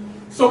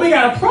 So we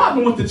got a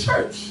problem with the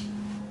church.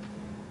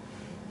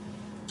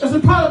 There's a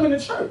problem in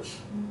the church.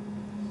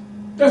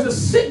 There's a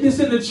sickness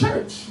in the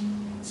church.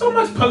 So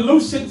much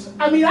pollution.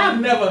 I mean, I've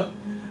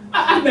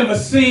never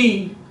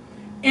seen,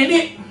 and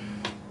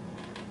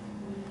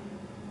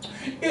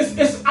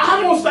it's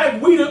almost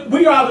like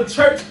we are the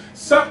church.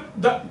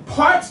 The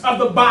parts of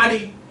the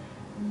body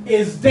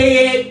is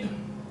dead.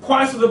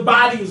 Parts of the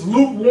body is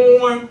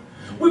lukewarm.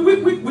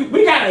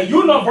 We got a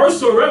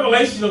universal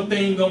revelational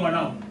thing going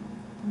on.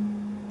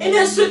 And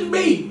that shouldn't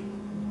be.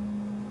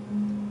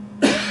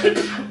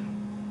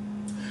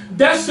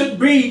 There should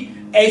be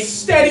a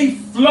steady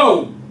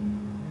flow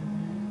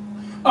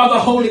of the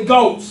Holy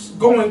Ghost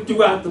going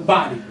throughout the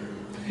body.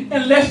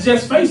 And let's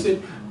just face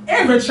it,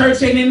 every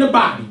church ain't in the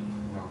body.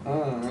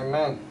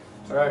 Amen.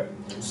 That's right.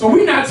 So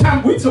we're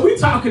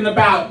talking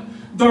about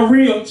the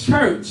real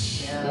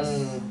church.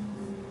 Yes.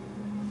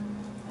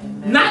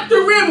 Not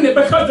the remnant,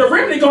 because the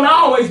remnant gonna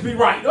always be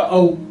right.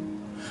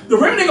 The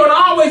remnant gonna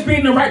always be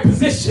in the right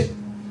position.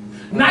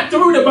 Not the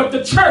remnant, but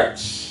the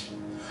church.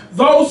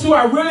 Those who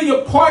are really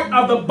a part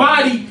of the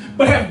body,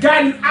 but have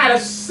gotten out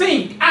of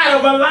sync, out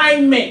of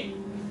alignment.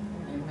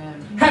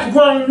 Amen. Have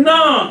grown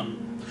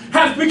numb,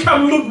 have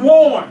become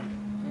lukewarm.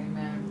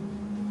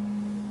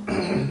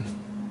 Amen.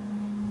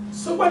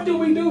 So what do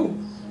we do?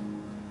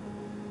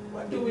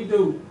 What do we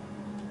do?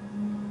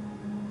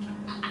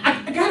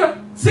 I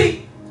gotta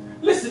see.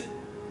 Listen,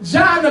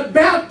 John the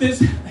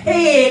Baptist's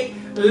head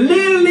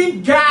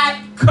literally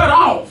got cut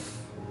off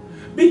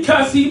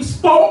because he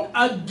spoke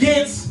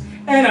against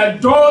an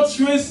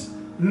adulterous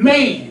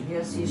man.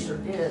 Yes, he sure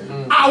did.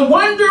 I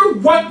wonder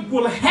what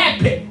will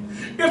happen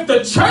if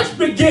the church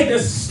begin to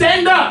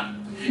stand up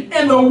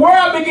and the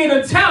world begin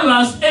to tell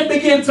us and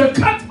begin to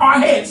cut our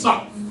heads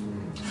off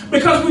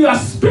because we are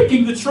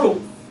speaking the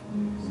truth.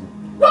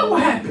 What will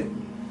happen?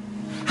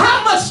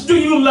 How much do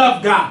you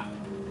love God?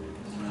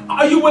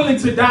 Are you willing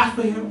to die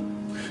for him?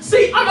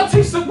 See, I'm gonna tell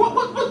you something.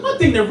 One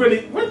thing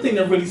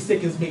that really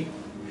sickens me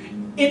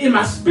in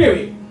my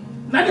spirit,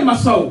 not in my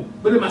soul,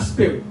 but in my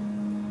spirit.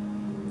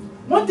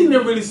 One thing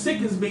that really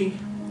sickens me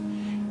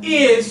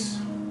is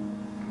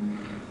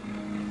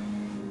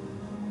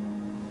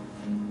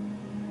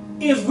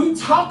we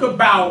talk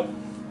about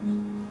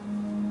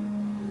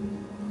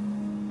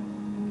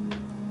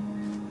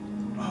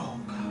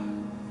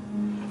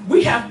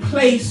we have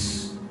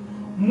placed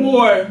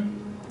more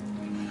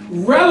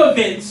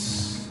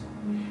relevance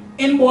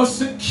and more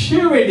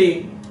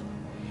security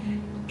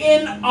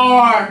in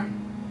our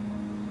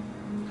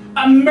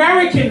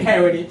American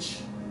heritage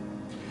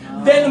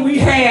than we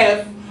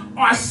have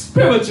our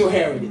spiritual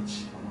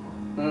heritage.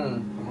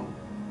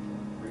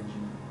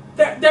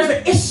 There's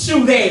an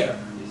issue there.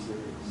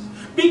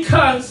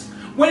 Because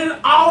when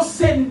all's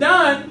said and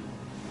done,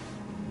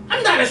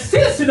 I'm not a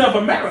citizen of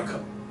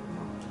America.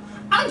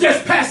 I'm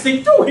just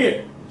passing through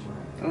here.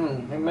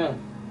 Amen.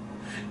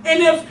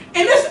 And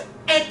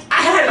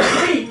I had a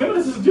dream. Remember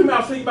this is a dream I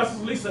was telling you about,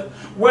 Sister Lisa,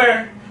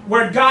 where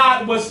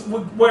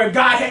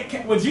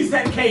Jesus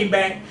had came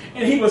back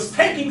and he was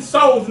taking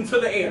souls into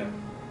the air.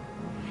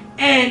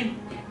 And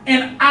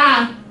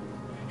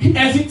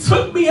as he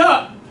took me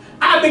up,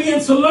 I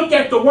began to look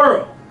at the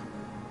world.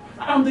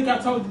 I don't think I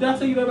told you. Did I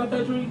tell you about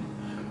that dream?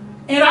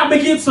 And I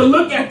began to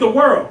look at the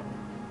world.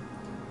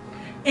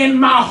 And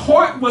my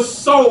heart was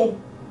so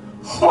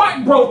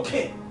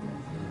heartbroken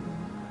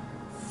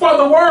for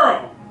the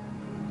world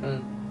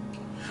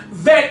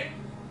that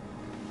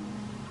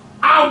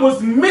I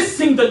was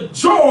missing the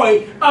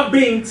joy of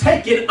being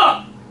taken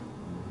up.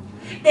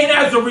 And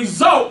as a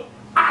result,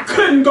 I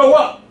couldn't go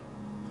up.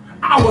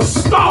 I was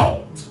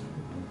stalled.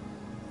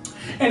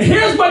 And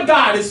here's what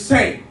God is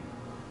saying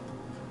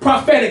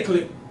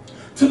prophetically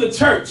to the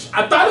church.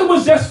 I thought it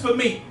was just for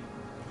me,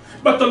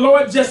 but the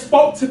Lord just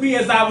spoke to me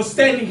as I was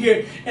standing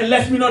here and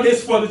let me know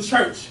this for the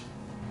church.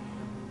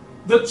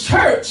 The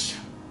church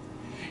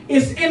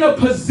is in a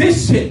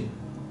position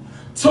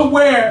to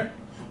where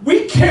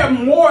we care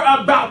more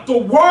about the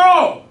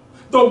world,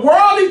 the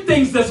worldly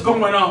things that's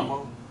going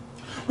on.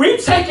 We've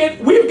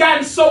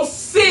gotten so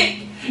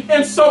sick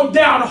and so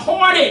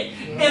downhearted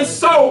and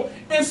so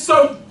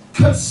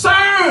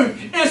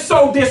concerned and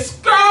so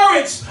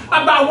discouraged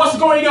about what's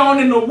going on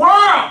in the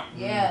world.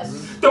 Yes.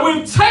 That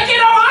we've taken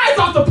our eyes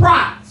off the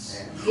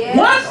prize. Yes.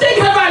 One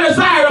thing have I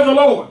desired of the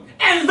Lord,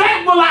 and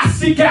that will I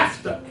seek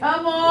after.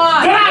 Come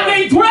on. That I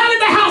may dwell in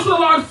the house of the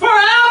Lord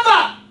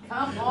forever.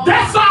 Come on.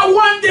 That's our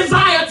one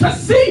desire, to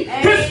see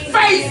his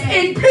face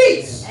in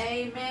peace.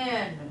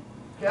 Amen.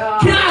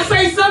 God. Can I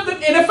say something?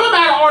 And if I'm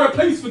out of order,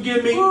 please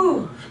forgive me.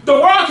 Ooh. The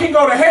world can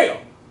go to hell.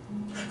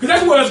 Because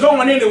that's where it's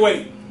going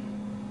anyway.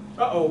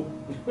 Uh-oh.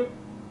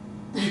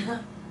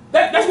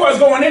 That's where it's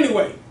going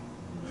anyway.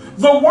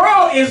 The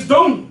world is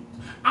doomed.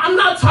 I'm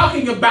not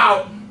talking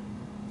about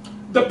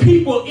the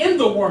people in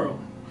the world,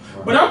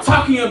 but I'm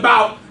talking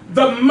about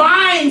the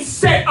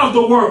mindset of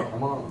the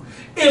world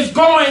is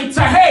going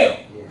to hell.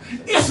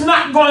 It's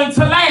not going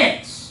to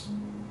last.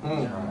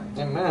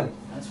 Amen.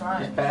 That's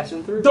right. Just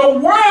passing through. The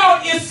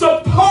world is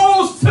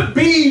supposed to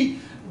be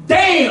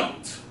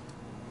damned.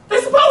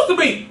 They're supposed to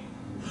be.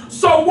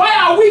 So why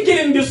are we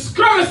getting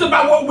discouraged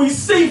about what we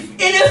see?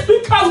 It is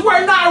because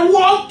we're not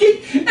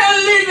walking and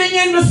living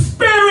in the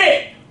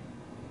Spirit.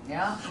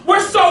 Yeah.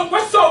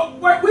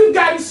 We've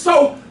gotten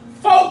so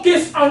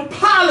focused on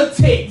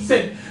politics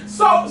and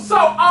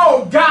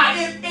oh God,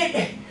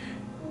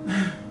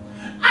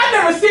 I've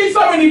never seen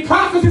so many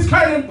prophecies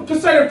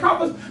concerning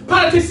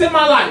politics in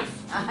my life.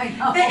 I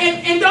know.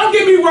 And don't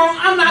get me wrong,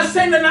 I'm not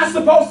saying they're not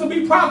supposed to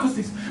be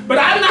prophecies, but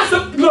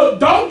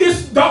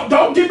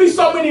don't give me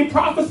so many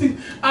prophecies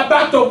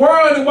about the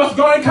world and what's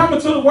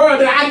coming to the world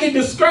that I get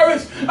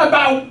discouraged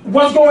about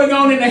what's going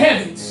on in the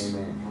heavens.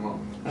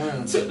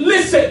 Amen. So,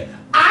 listen,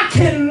 I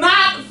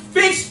cannot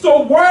fix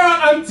the world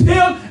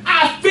until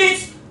I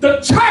fix the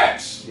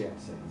church.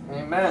 Yes.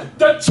 Amen.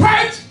 The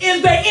church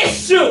is the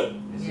issue.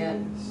 Yeah.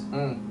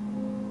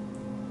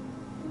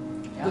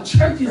 The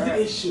church is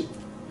the issue.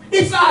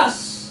 It's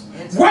us.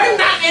 It's We're us.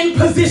 not in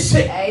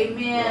position.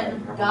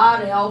 Amen.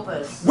 God help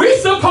us. We're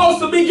supposed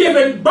to be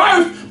giving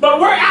birth, but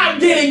we're out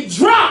getting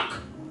drunk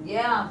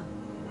Yeah.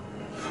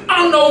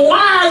 on the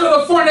wines of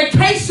the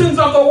fornications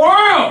of the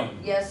world.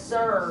 Yes,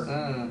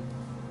 sir.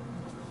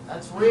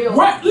 That's real.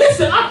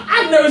 Listen,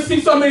 I've never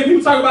seen so many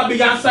people talk about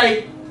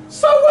Beyonce.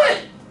 So what?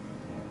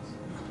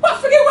 Well,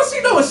 forget what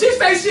she doing. She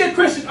says she a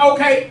Christian.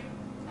 Okay.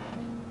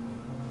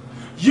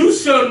 You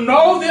shall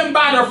know them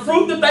by the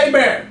fruit that they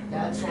bear.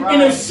 That's right.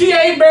 And if she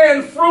ain't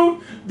bearing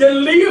fruit,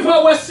 then leave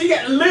her where she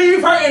at.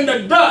 Leave her in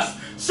the dust.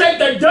 Shake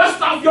the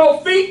dust off your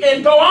feet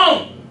and go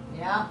on.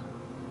 Yeah.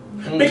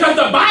 Because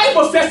the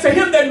Bible says to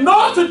him that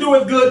knoweth to do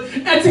is good,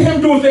 and to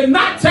him doeth it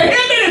not, to him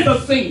it is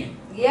a sin.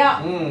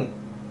 Yeah.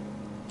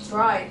 That's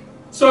right.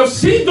 So if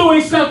she's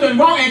doing something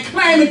wrong and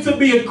claiming to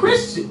be a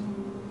Christian,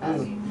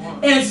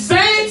 and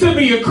saying to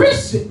be a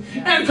Christian,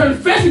 and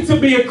confessing to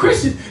be a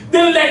Christian,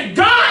 then let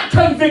God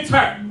convict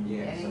her.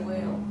 Yes. And he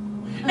will.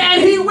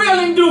 And he will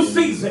in due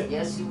season.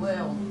 Yes, he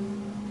will.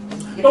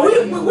 But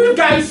we've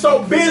gotten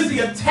so busy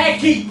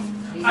attacking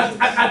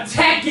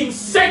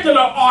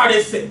secular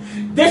artists.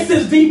 And this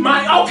is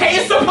demonic. Okay,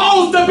 it's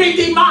supposed to be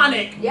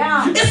demonic.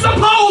 Yeah. It's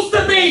supposed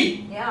to be.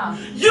 me. Yeah.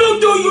 You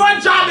do your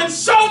job and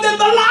show them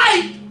the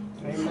light.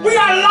 Amen. We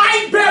are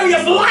light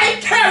bearers, light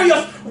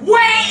carriers.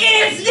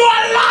 Where is your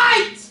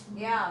light?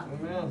 Yeah.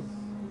 Amen.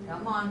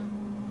 Come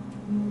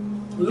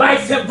on.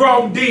 Lights have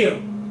grown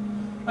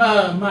dim.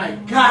 Oh my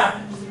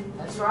God.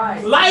 That's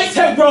right. Lights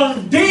have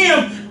grown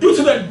dim due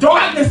to the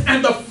darkness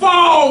and the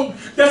fog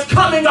that's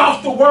coming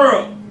off the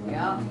world.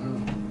 Yeah.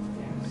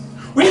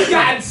 We've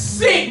gotten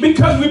sick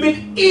because we've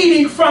been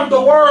eating from the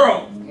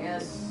world.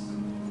 Yes.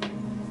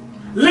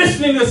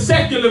 Listening to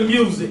secular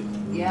music.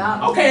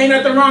 Yeah. Okay, ain't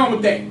nothing wrong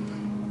with that.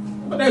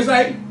 But they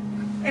say,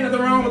 ain't nothing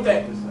wrong with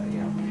that.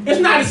 It's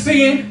not a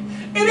sin.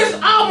 And it's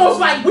almost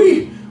like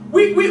we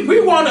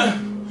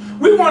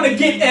wanna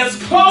get as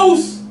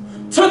close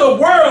to the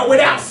world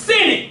without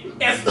sinning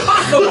as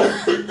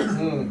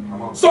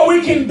possible. So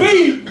we can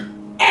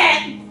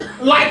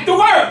act like the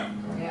world.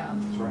 Yeah.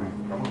 That's right.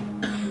 Come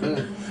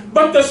on.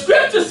 But the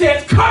scripture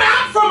says, come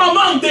out from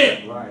among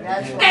them Right.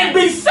 That's right. and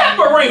be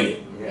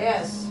separated.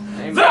 Yes.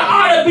 There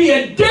ought to be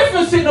a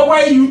difference in the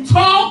way you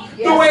talk, the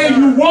Yes, way sir.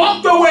 you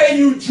walk, the way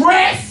you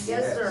dress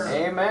Yes, sir.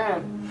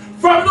 Amen.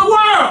 from the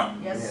world.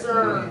 Yes,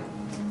 sir.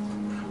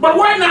 But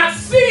we're not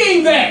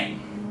seeing that.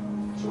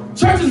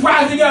 Churches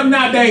rising up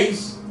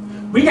nowadays.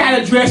 We got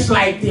to dress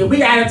like them. We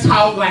got to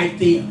talk like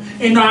them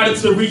in order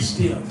to reach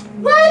them.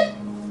 What?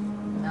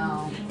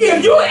 No.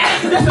 If you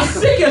that's as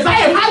sick as I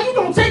am, how you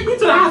going to take me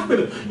to the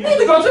hospital? You need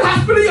to go to the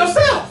hospital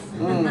yourself.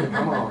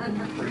 Come on.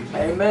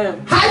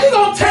 Amen. How you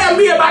going to tell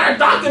me about a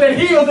doctor that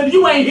heals and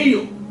you ain't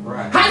healed?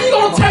 Right. How you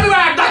going to tell me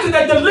about a doctor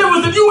that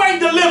delivers and you ain't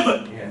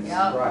delivered? Yes.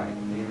 Yep. Right.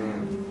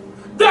 Amen.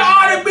 There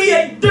ought to be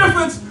a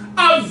difference,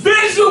 a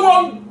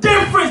visual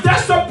difference.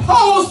 There's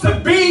supposed to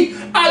be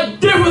a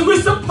difference.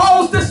 We're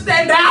supposed to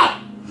stand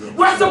out.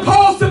 We're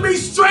supposed to be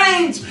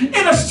strange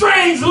in a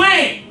strange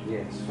land.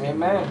 Yes.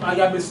 Amen. Oh,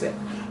 y'all been said.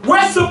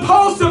 We're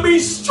supposed to be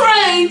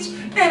strange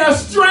in a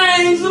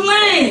strange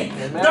land.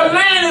 Amen. The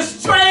land is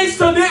strange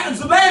to them.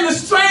 The land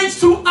is strange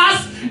to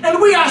us,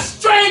 and we are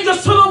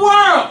strangers to the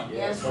world.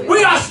 Yes,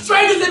 We are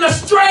strangers in a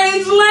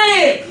strange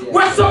land.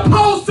 We're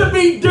supposed to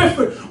be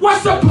different. We're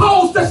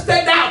supposed to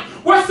stand out.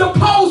 We're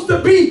supposed to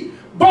be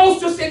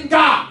boasters in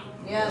God.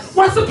 Yes.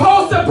 We're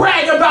supposed to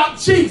brag about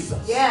Jesus.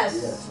 Yes.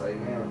 Yes.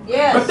 Amen.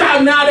 Yes.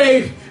 But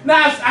nowadays,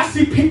 I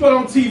see people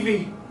on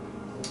TV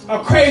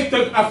afraid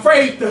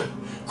to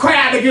cry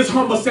out against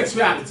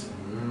homosexuality.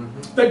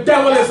 The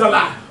devil is a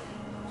lie.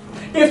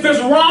 If it's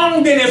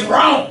wrong, then it's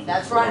wrong.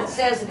 That's right. It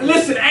says it.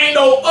 Listen, ain't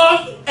no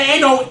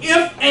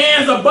ifs,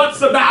 ands, or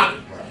buts about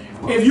it.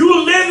 If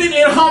you living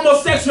in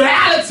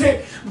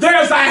homosexuality,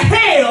 there's a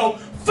hell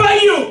for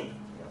you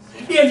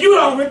if you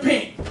don't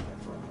repent.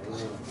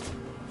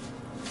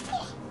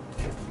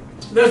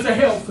 There's a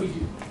hell for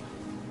you.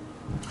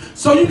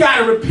 So you got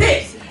to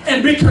repent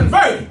and be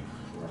converted.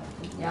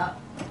 Yep.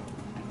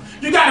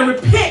 You got to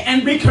repent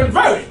and be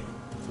converted.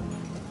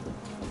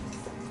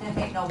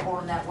 Ain't no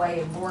born that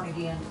way and born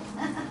again.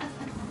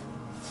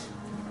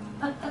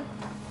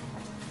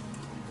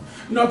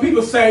 You know,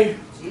 people say,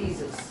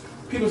 Jesus.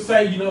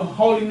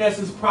 holiness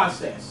is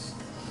process.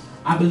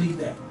 I believe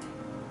that.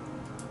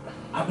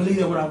 I believe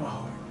that with all my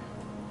heart.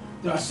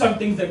 There are some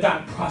things that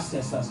God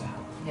process us out.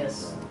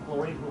 Yes.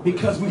 Glory.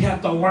 Because we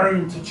have to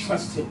learn to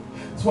trust Him.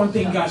 It's one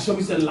thing God showed me.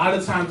 He said a lot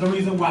of times the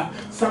reason why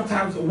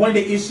sometimes one of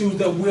the issues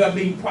that we are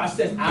being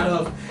processed out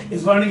of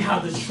is learning how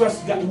to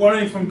trust God,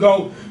 learning from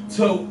go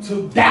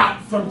to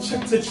doubt,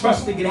 to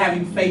trusting and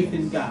having faith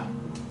in God.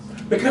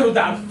 Because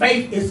without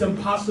faith, it's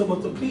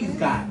impossible to please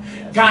God.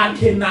 God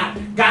cannot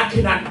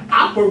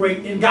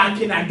operate, and God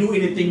cannot do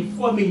anything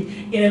for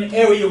me in an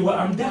area where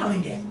I'm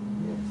doubting at.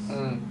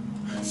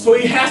 So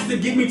He has to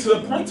get me to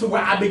the point to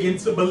where I begin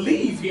to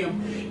believe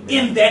Him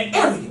in that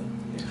area.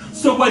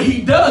 So what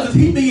He does is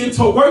He begins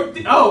to work.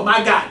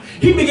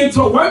 He begins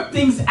to work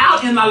things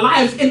out in our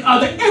lives in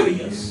other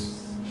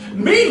areas.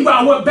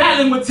 Meanwhile, we're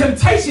battling with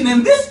temptation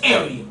in this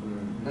area.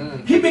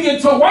 He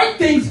begins to work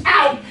things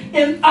out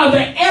in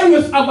other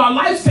areas of our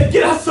lives to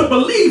get us to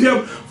believe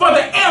Him for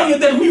the area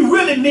that we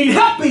really need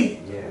help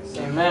in. Yes.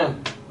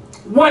 Amen.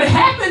 What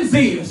happens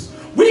is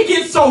we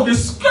get so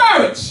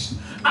discouraged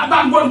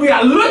about what we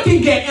are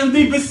looking at in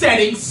the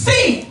besetting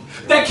sin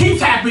that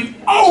keeps happening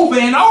over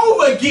and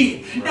over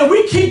again. And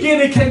we keep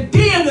getting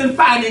condemned and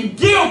finding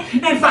guilt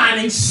and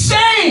finding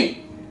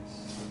shame.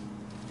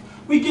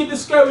 We get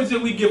discouraged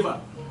and we give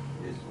up.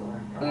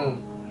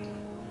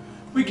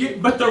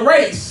 But the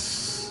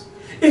race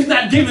is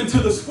not given to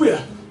the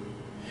swift,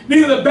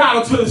 neither the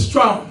battle to the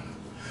strong,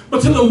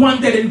 but to the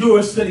one that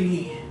endures to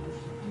the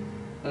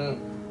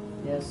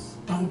end. Yes.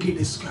 Don't get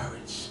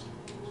discouraged.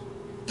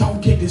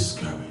 Don't get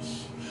discouraged.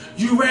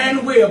 You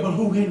ran well, but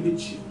who hindered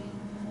you?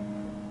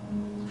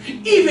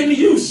 Even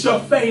you shall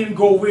faint and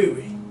go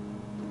weary.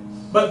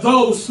 But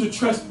those who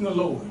trust in the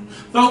Lord.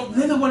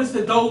 They're what it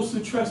said, those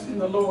who trust in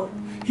the Lord.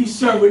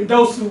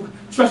 Those who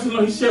trust in the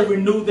Lord, He shall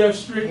renew their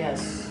strength.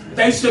 Yes.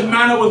 They shall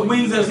mount up with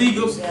wings as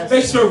eagles. Yes.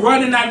 They shall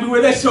run and not be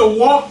weary. They shall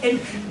walk. And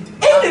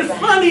ain't it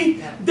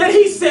funny that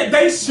He said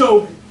they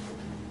shall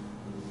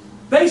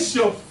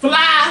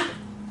fly,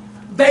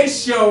 they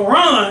shall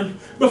run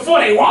before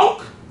they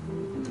walk.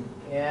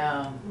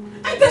 Yeah.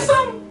 Ain't that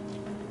something?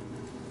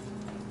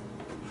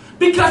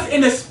 Because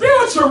in the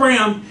spiritual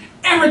realm,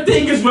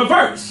 everything is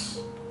reversed.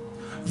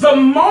 The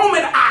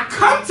moment I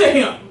come to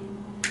him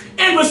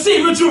and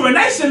receive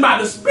rejuvenation by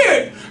the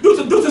Spirit due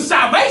to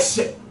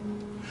salvation,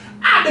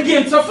 I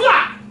begin to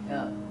fly.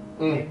 Yeah.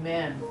 Mm.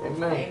 Amen.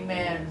 Amen.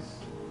 Amen.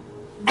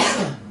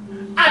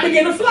 I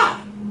begin to fly.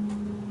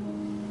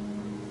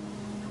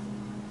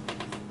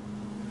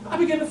 I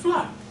begin to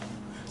fly.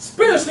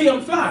 Spiritually,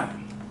 I'm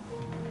flying.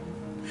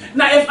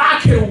 Now, if I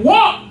can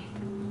walk,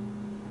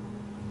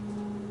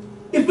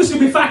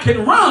 if I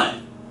can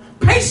run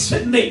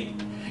patiently,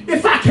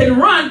 if I can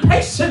run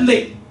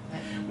patiently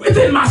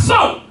within my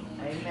soul,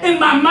 in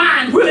my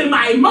mind, within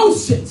my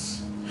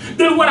emotions,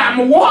 then what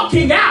I'm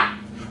walking out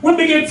will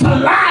begin to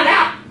line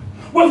out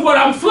with what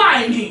I'm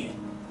flying in.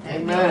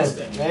 Amen.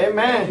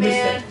 Amen.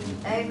 Amen.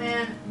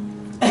 Amen.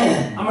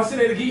 I'm going to say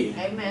that again.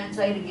 Amen.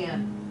 Say it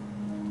again.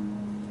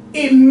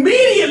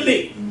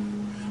 Immediately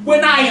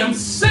when I am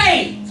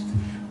saved,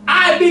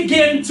 I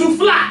begin to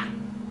fly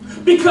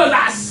because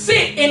I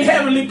sit in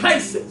heavenly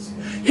places.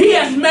 He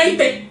has made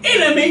the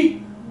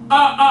enemy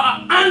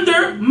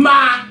under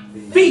my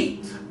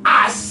feet.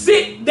 I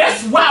sit.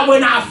 That's why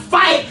when I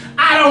fight,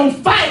 I don't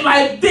fight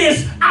like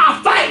this. I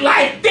fight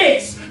like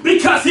this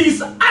because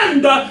he's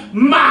under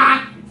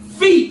my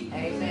feet.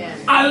 Amen.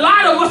 A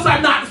lot of us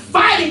are not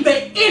fighting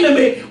the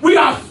enemy. We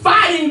are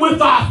fighting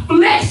with our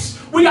flesh.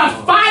 We are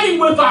fighting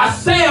with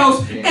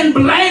ourselves and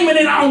blaming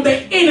it on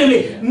the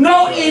enemy.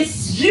 No,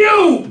 it's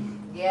you.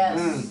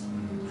 Yes.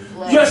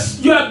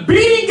 You're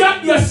beating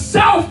up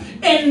yourself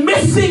and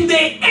missing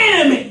the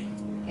enemy.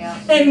 Yeah.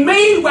 And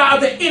meanwhile,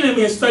 the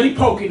enemy is steady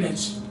poking at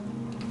you,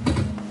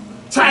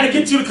 trying to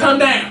get you to come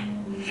down.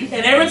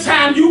 And every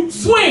time you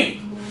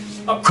swing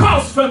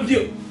across from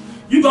you,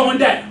 you're going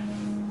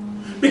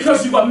down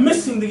because you are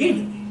missing the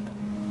enemy.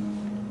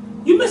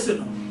 You're missing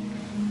him.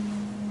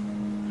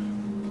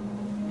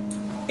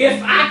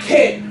 If I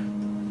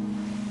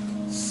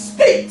can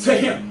speak to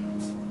him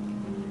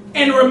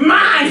and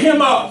remind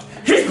him of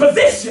his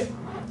position,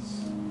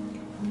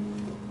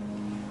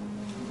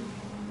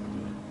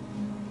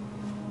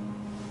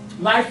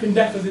 life and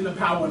death is in the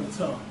power of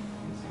the tongue.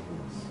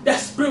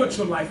 That's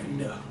spiritual life and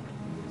death.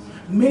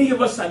 Many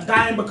of us are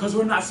dying because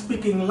we're not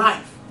speaking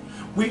life.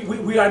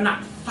 We are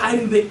not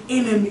fighting the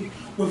enemy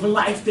with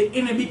life. The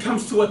enemy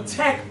comes to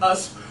attack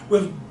us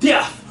with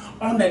death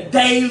on a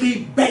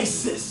daily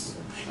basis.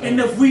 And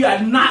if we are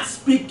not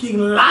speaking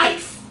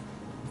life,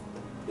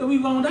 then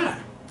we're going to die.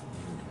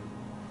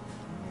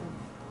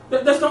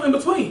 There's no in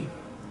between.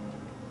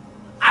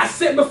 I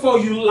set before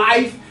you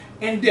life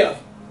and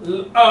death.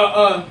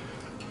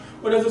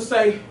 What does it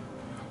say?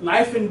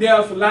 Life and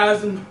death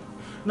lies in...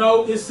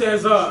 No, it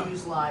says...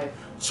 choose life.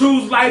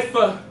 Choose life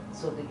for...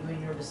 So that you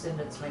and your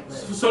descendants may live.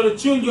 So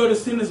that you and your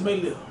descendants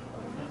may live.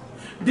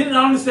 Then it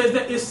only says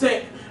that it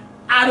said,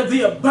 out of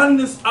the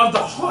abundance of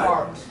the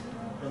heart.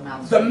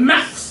 The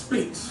mouth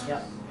speaks.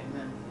 Yep.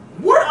 Amen.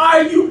 What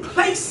are you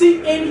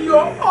placing in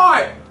your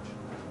heart?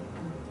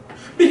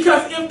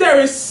 Because if there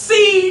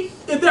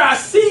are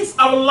seeds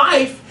of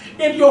life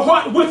in your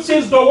heart, which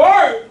is the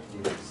word.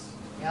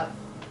 Yep.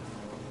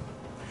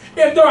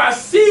 If there are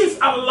seeds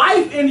of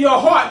life in your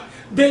heart,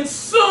 then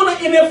sooner,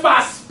 and if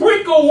I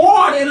sprinkle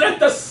water and let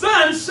the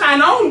sun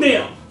shine on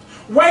them,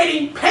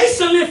 waiting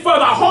patiently for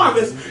the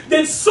harvest,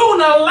 then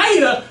sooner or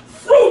later,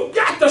 fruit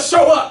got to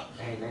show up.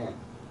 Amen.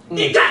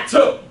 It got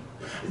to.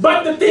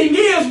 But the thing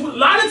is, a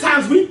lot of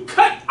times we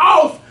cut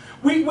off,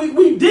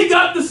 we dig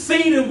up the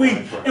seed and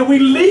we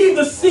leave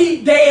the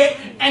seed dead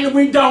and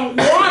we don't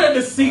water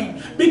the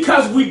seed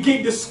because we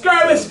get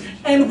discouraged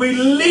and we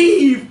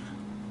leave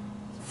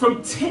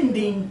from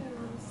tending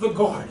the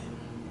garden.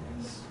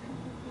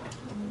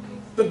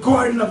 The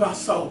garden of our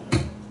soul.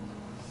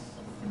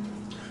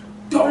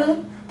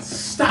 Don't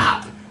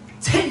stop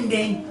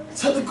tending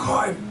to the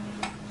garden.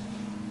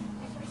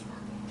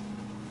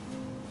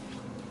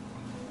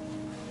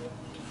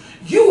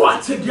 You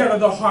are to gather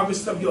the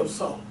harvest of your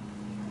soul.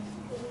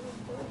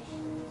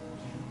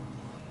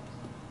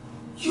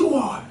 You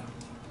are.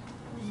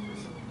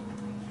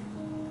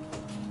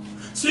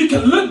 So you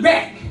can look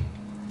back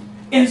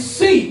and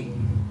see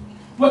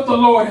what the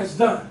Lord has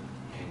done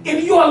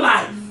in your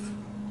life.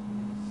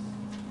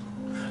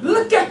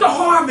 Look at the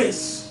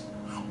harvest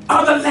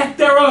or the lack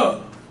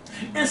thereof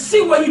and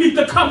see where you need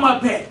to come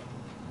up at.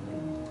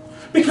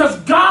 Because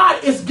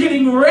God is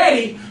getting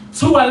ready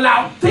to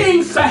allow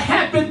things to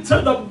happen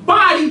to the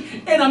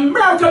body in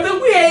America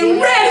that we ain't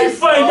ready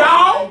for,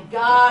 y'all.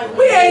 God,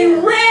 we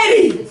ain't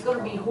ready. It's going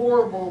to be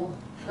horrible.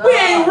 We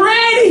ain't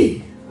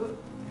ready.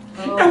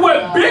 Oh, and we're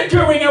God.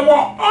 bickering and we're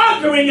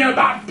arguing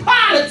about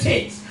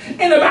politics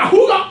and about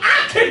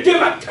I could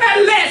give a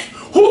care less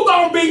who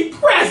gonna be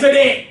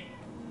president.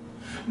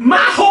 My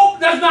hope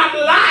does not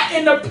lie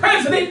in the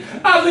president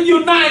of the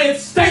United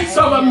States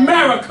of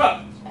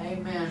America.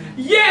 Amen.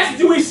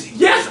 Yes,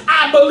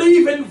 I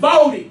believe in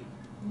voting.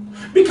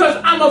 Because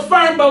I'm a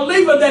firm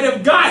believer that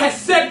if God has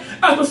set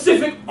a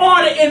specific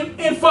order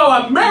in for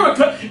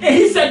America, and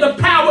he said the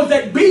powers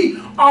that be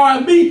are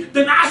of me,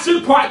 then I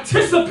should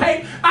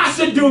participate. I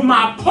should do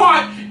my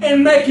part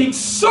in making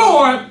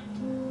sure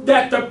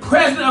that the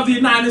President of the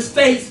United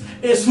States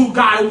is who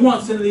God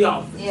wants in the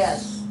office.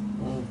 Yes.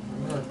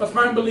 A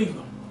firm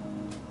believer.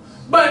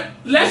 But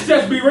let's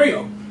just be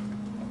real.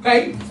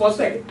 Okay? For a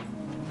second.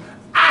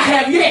 I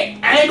have yet,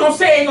 I ain't gonna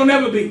say ain't gonna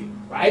never be,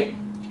 right?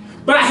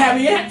 But I have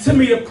yet to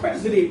meet a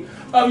president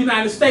of the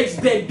United States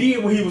that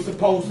did what he was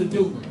supposed to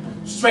do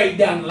straight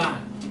down the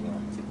line.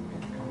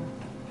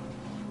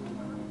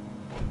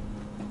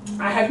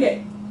 I have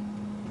yet.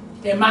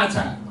 In my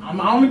time. I've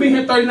only been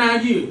here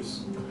 39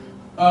 years.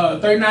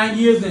 39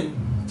 years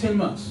and 10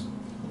 months.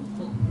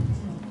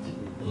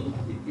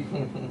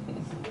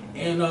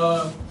 And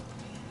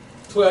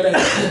 12 days.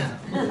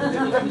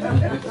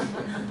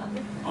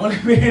 Only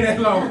been here that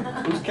long.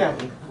 Who's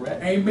counting? Right.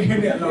 Ain't been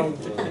here that long.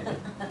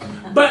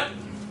 But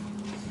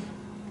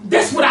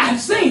that's what I have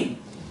seen.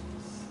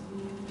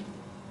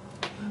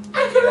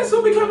 I could let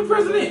him become the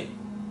president.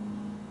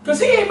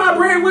 Because he ain't my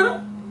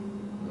breadwinner.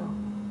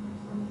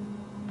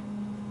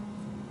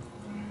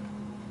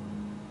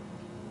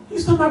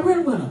 He's not my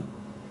breadwinner.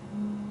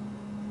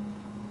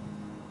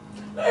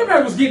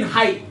 Everybody was getting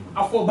hyped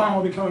off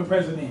Obama becoming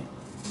president.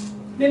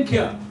 Didn't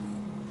care.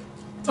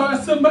 So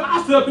I stood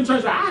up in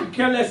church, I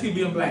care less he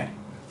being black.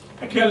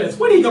 I care less.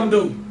 What he gonna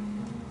do?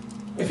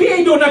 If he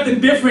ain't doing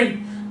nothing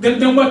different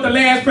than what the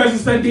last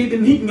president did,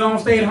 then he can go and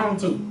stay at home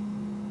too.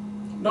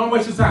 Don't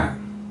waste your time.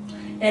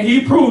 And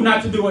he proved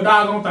not to do a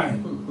doggone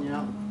thing.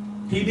 Yeah.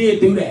 He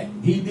did do that.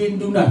 He didn't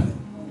do nothing.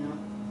 Yeah.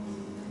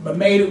 But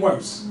made it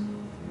worse.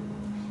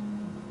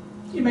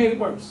 He made it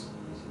worse.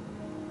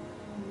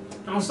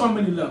 On so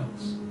many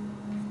levels.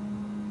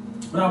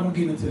 But I won't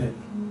get into that.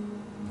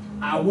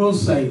 I will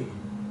say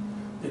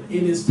that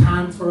it is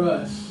time for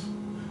us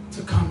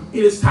to come.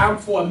 It is time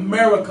for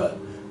America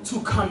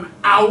to come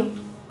out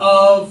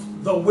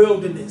of the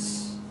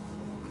wilderness.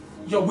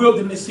 Your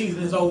wilderness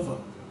season is over.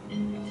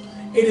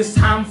 It is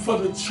time for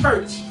the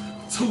church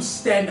to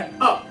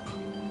stand up.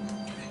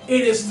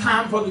 It is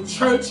time for the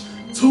church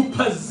to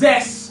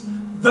possess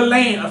the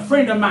land. A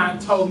friend of mine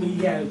told me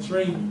he had a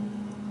dream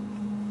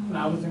when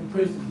I was in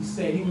prison. He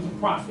said he was a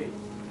prophet.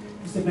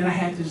 He said, man, I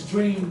had this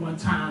dream one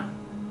time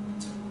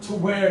to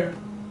where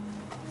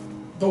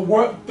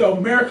the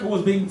America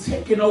was being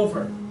taken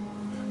over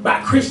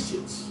by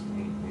Christians.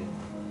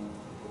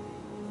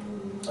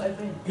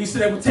 He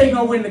said they were taking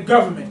over in the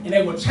government and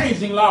they were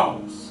changing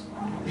laws.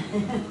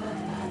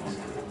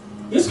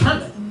 It's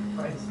coming.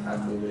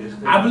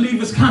 I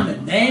believe it's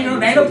coming.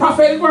 There ain't no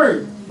prophetic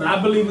word, but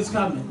I believe it's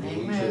coming.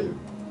 Amen.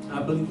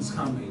 I believe it's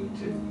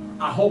coming.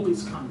 I hope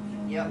it's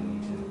coming. Yep.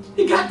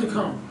 It got to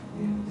come.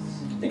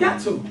 It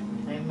got to.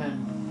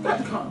 Amen. Got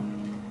to come.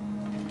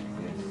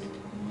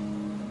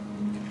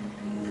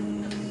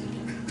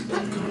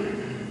 Got to come.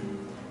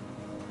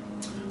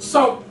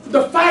 So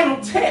the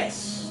final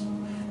test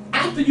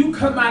after you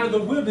come out of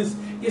the wilderness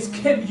is,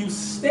 can you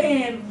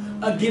stand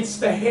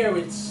against the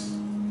Herods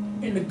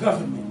in the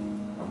government?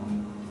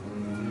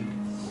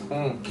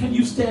 Can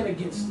you stand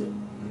against it?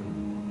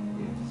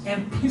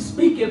 And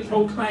speak and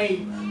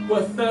proclaim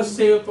what thus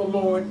saith the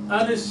Lord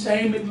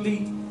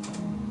unashamedly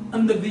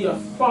under the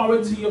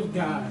authority of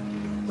God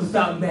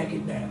without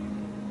backing down.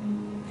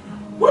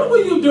 What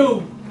will you do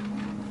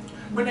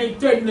when they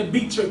threaten to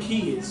beat your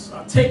kids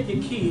or take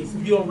your kids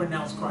if you don't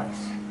renounce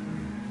Christ?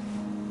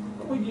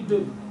 What will you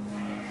do?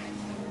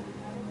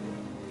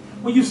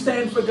 When you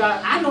stand for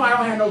God? I know I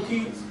don't have no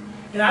kids.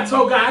 And I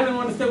told God I didn't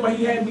understand why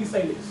he had me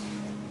say this.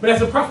 But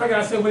as a prophet, I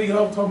gotta say what he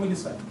told me to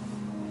say.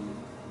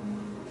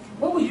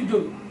 What will you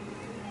do?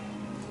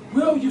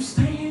 Will you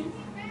stand?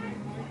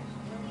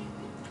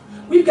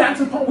 We've gotten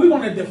to the point we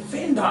want to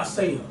defend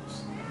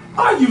ourselves.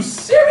 Are you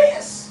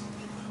serious?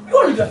 We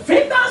want to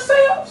defend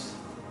ourselves?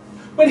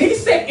 But he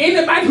said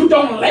anybody who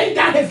don't lay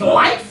down his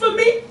life for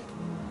me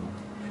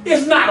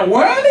is not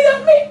worthy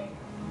of me.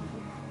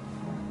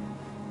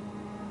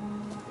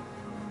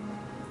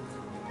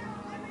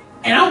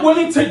 And I'm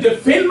willing to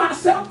defend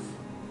myself?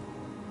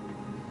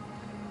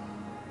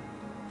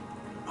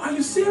 Are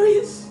you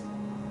serious?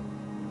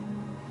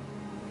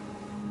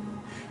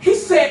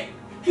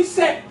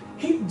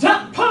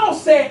 Paul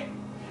said,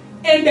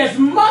 and as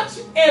much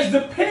as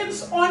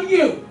depends on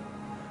you,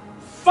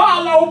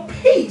 follow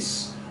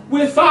peace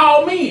with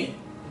all men.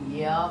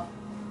 Yeah.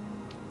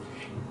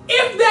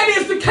 If that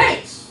is the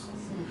case,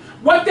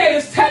 what that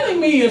is telling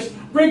me is,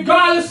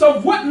 regardless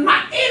of what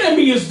my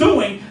enemy is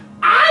doing,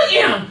 I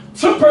am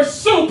to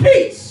pursue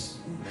peace.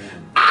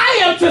 I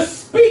am to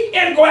speak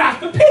and go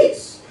after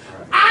peace.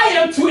 I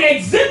am to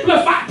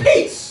exemplify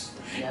peace.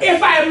 Yes.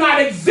 If I am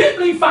not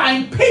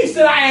exemplifying peace,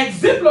 then I am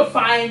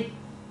exemplifying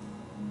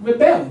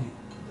rebellion.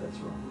 That's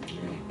right.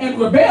 And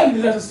rebellion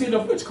is a sin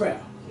of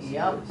witchcraft.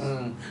 Yep.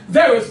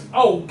 There is,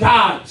 oh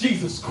God,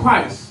 Jesus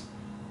Christ.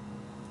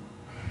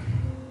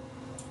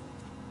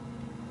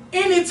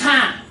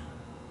 Anytime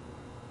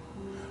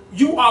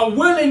you are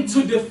willing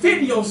to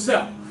defend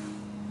yourself,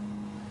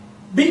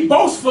 be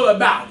boastful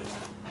about it.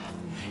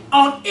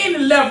 On any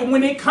level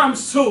when it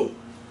comes to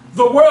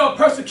the world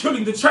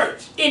persecuting the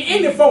church, in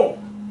any form,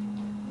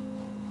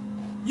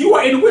 you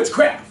are in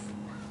witchcraft.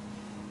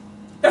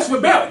 That's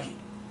rebellion.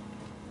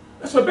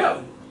 That's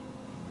rebellion.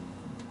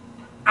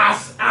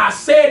 I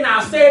said and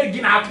I'll say it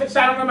again. I'll catch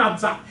out on my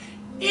mountaintop.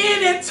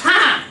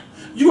 Anytime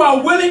you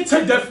are willing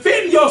to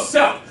defend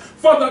yourself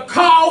for the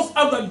cause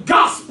of the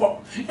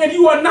gospel, and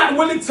you are not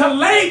willing to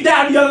lay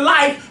down your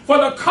life for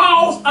the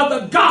cause of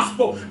the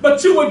gospel,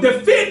 but you will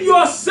defend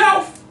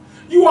yourself,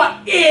 you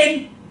are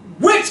in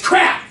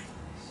witchcraft.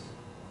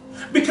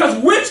 Because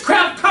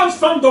witchcraft comes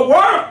from the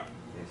world.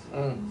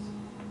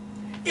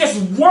 It's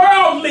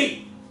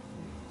worldly.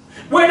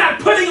 We're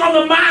not putting on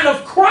the mind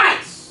of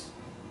Christ.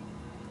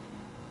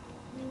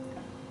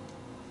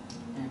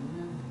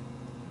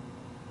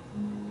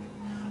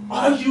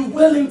 Are you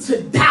willing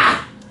to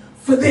die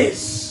for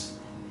this?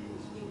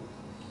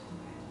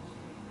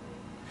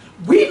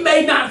 We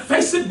may not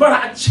face it, but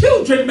our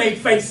children may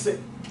face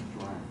it.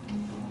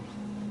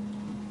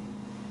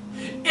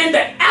 And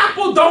the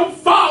apple don't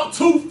fall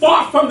too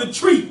far from the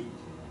tree.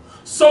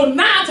 So 9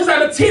 times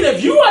out of 10,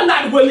 if you are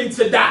not willing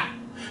to die,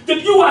 then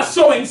you are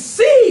sowing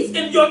seeds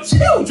in your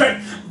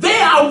children.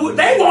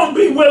 They won't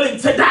be willing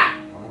to die.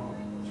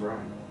 That's right.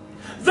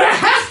 There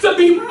has to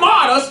be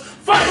martyrs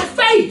for the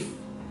faith.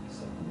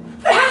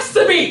 There has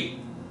to be.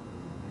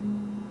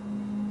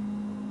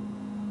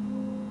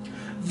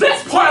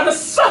 That's part of the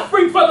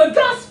suffering for the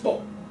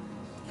gospel.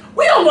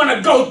 We don't want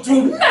to go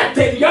through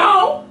nothing,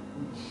 y'all.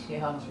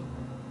 Yeah.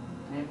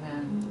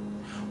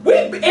 Amen.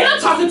 And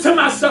I'm talking to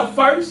myself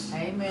first.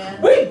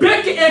 Amen. We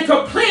bicker and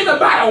complain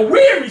about a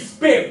weary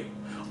spirit.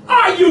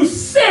 Are you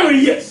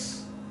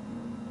serious?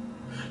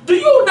 Do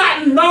you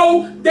not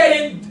know that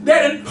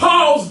in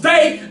Paul's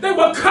day they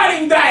were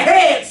cutting their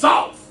heads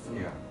off?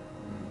 Yeah.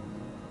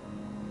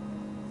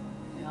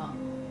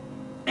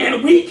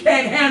 And we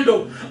can't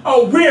handle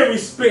a weary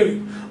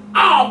spirit.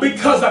 All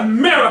because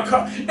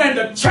America and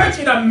the church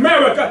in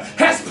America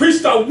has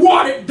preached a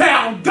watered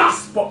down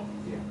gospel.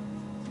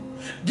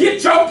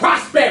 Get your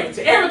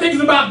prosperity.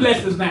 Everything's about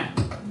blessings now.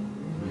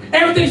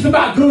 Everything's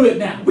about good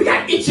now. We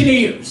got itching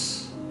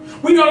ears.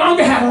 We no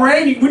longer have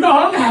raining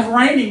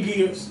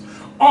ears.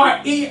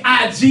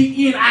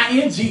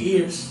 R-E-I-G-N-I-N-G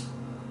ears.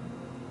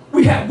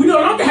 We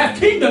no longer have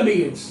kingdom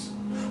ears.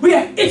 We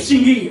have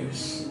itching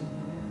ears.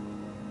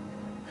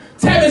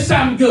 Tell me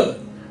something good.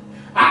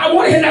 I don't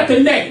want to hear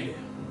nothing negative.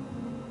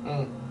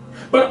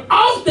 But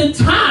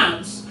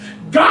oftentimes,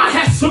 God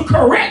has to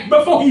correct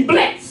before he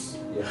bless.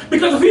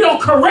 Because if he don't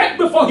correct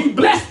before he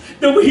bless,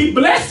 then when he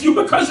bless you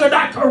because you're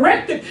not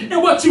corrected in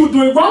what you were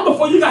doing wrong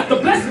before you got the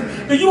blessing,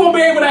 then you won't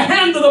be able to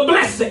handle the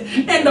blessing.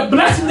 And the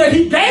blessing that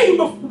he gave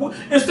you,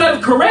 instead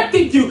of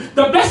correcting you,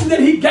 the blessing that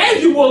he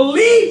gave you will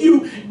lead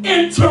you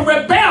into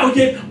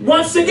rebellion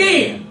once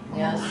again.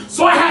 Yes.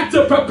 So I have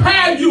to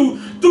prepare you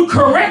through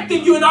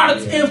correcting you in order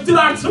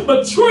to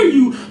mature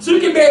you so you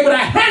can be able to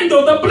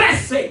handle the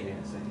blessing.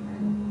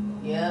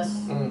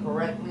 Yes.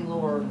 Correct me,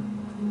 Lord.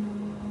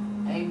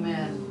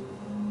 Amen.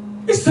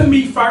 It's to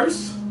me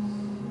first.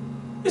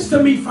 It's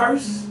to me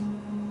first.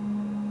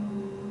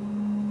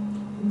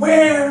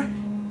 Where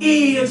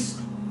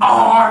is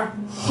our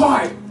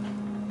heart?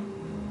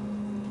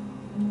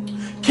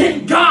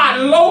 Can God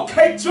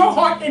locate your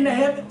heart in the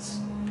heavens?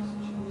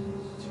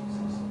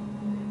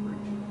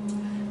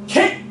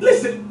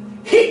 Listen,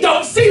 he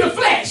don't see the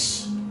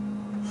flesh.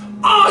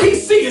 All he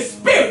sees is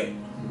spirit.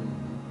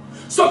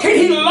 So can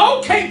he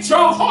locate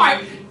your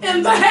heart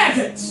in the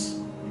heavens?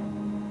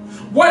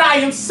 What I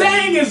am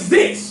saying is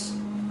this.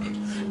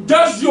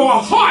 Does your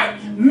heart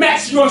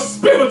match your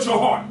spiritual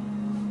heart?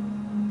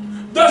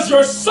 Does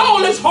your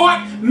soulless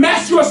heart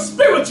match your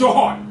spiritual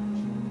heart?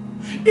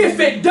 If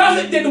it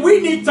doesn't, then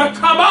we need to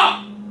come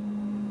up.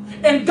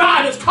 And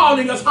God is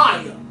calling us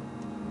higher.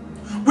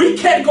 We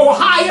can't go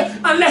higher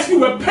unless we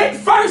repent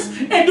first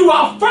and do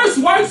our first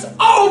works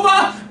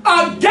over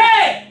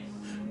again.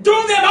 Do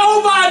them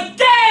over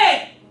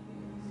again.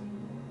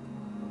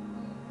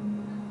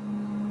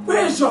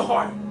 Where's your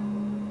heart?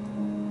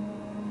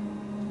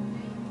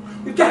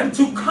 We've gotten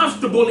too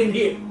comfortable in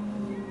here.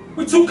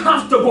 We're too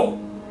comfortable.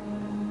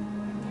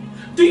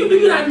 Do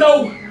you not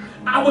know?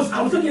 I was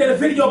looking at a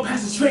video of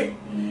Pastor Trick,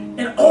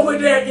 and over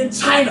there in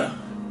China,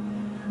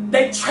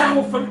 they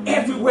travel from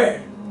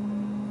everywhere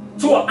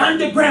to an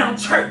underground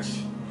church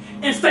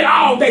and stay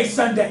all day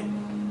Sunday.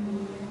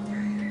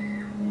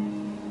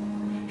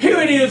 Here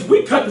it is.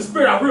 We cut the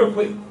spirit out real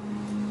quick.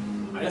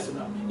 Oh, that's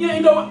enough. Yeah,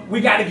 you know what? We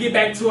got to get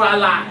back to our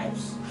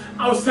lives.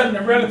 I was telling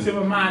a relative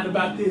of mine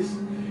about this,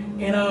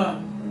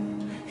 and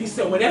he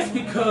said, well, that's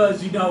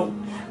because,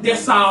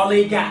 that's all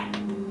they got.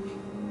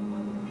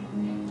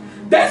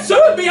 That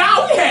should be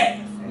all we have.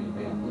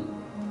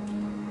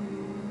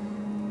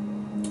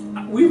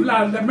 We've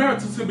allowed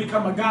America to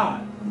become a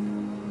god.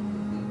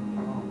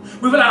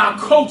 We've allowed our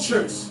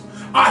cultures,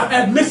 our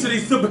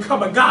ethnicities to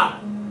become a god.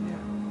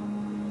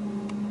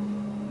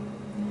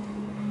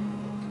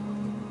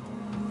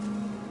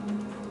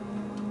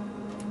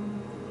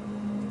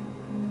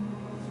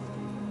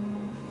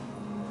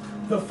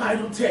 the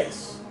final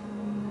test.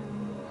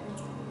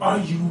 Are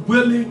you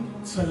willing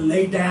to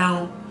lay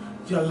down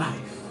your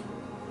life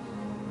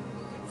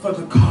for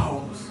the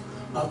cause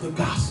of the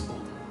gospel?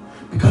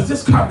 Because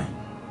it's coming.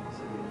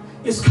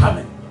 It's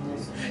coming.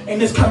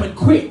 And it's coming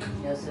quick.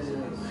 Yes, it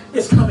is.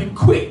 It's coming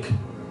quick.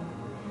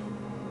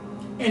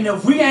 And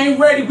if we ain't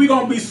ready, we're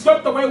going to be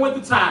swept away with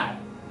the tide.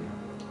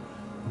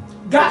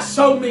 God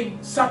showed me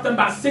something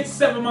about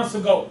 6-7 months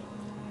ago.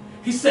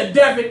 He said,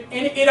 Devin,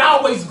 and it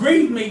always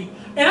grieved me.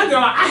 And I'm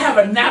going, I have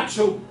a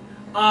natural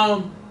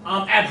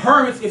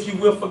abhorrence, if you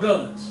will, for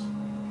guns.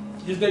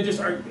 They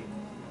just hurt me.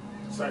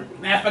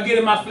 Now, if I get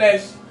in my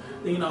flesh,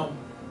 then,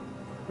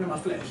 in my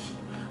flesh.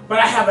 But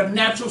I have a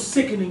natural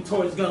sickening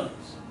towards guns.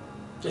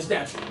 Just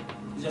natural.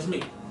 It's just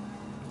me.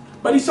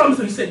 But he showed me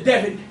something. He said,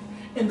 Devin,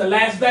 in the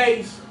last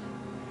days,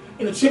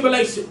 in the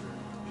tribulation,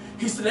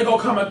 he said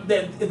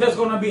there's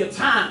going to be a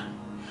time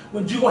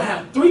when you're going to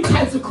have 3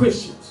 types of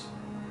Christians.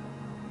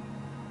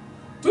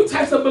 3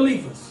 types of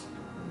believers.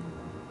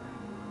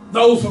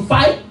 Those who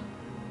fight,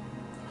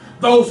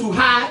 those who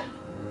hide,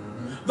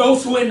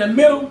 those who are in the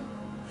middle,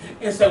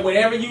 and say,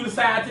 whatever you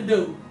decide to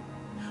do,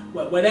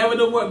 whatever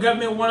the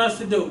government wants us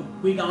to do,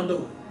 we going to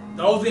do it.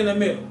 Those in the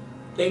middle,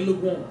 they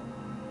lukewarm.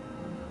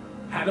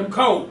 Have them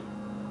cold.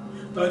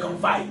 They're going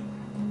to fight.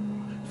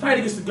 Fight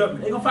against the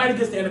government. They're going to fight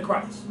against the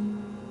Antichrist.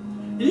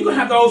 And you're going to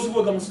have those who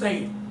are going to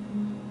stand.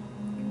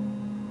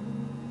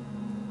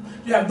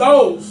 You have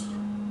those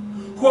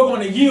who are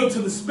going to yield to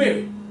the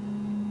Spirit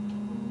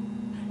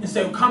and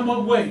say, well, come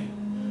what way,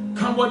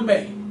 come what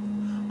may,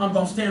 I'm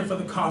going to stand for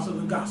the cause of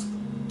the gospel.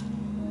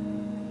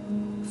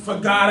 For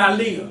God I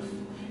live,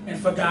 and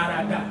for God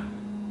I die.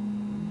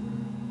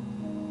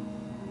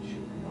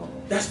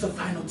 That's the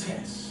final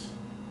test.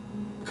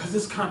 Because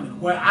it's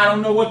coming. Well, I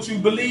don't know what you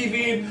believe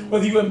in,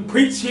 whether you're in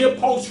pre-trib,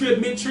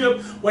 post-trib,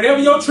 mid-trib, whatever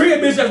your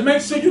trib is, just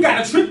make sure you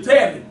got a trip to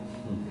heaven.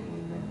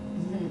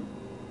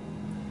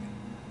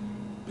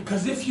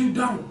 Because if you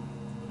don't,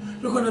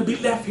 you're going to be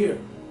left here.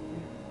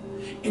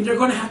 And you're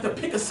going to have to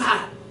pick a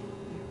side.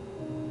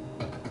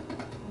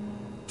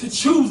 To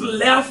choose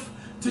left,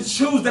 to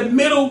choose the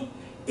middle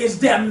is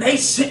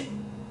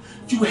damnation.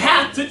 You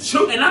have to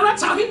choose, and I'm not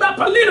talking about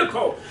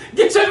political.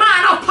 Get your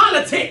mind off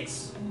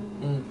politics.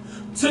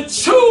 To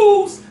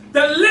choose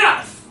the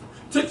left.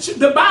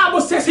 The Bible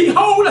says he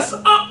holds us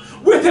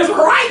up with his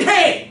right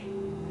hand.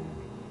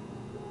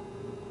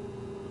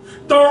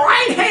 The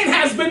right hand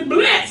has been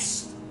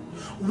blessed.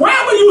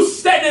 Where will you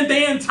stand in the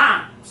end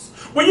times?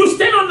 Will you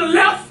stand on the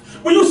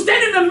left? Will you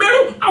stand in the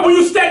middle? Or will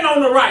you stand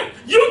on the right?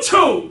 You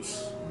choose.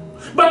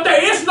 But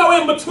there is no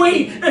in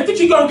between until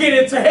you're going to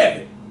get into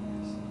heaven.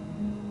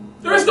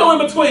 There is no in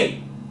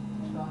between.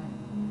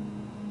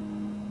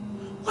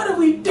 What are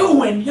we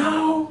doing,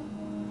 y'all?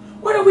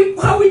 Where are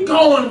we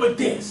going with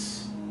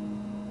this?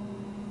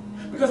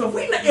 Because if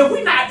we're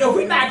not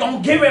going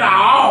to give it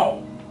our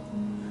all,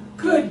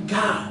 good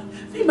God,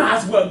 we might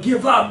as well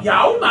give up,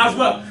 y'all. We might as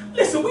well,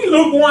 listen, we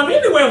lukewarm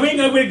anyway. We ain't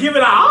going to give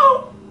it our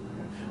all.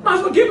 Might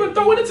as well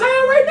throw in the towel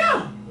right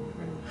now.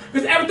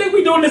 Because everything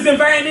we're doing is in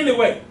vain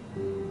anyway.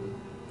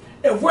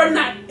 If we're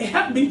not,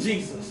 help me,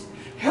 Jesus.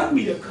 Help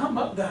me to come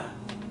up, God.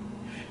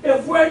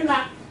 If we're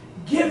not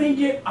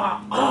giving it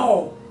our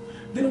all,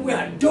 then we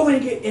are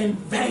doing it in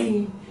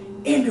vain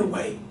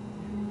anyway.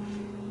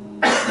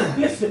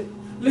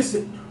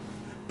 Listen.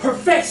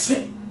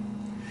 Perfection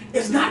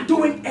is not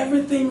doing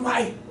everything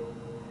right.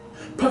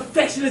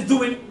 Perfection is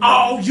doing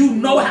all you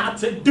know how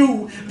to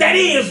do that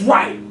is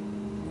right.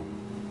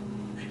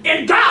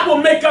 And God will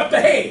make up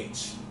the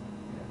hedge.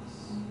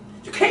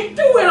 You can't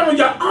do it on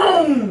your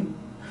own.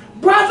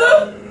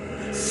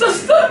 Brother,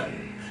 sister,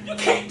 you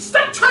can't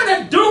stop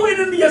trying to do it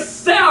in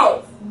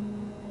yourself.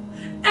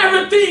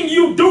 Everything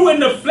you do in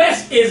the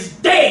flesh is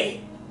dead.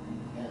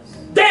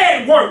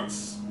 Dead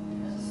works.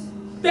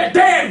 That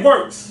dead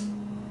works.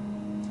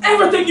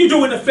 Everything you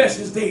do in the flesh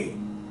is dead.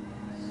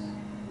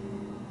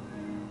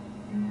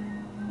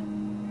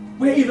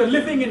 We're either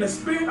living in the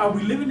spirit or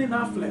we're living in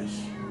our flesh.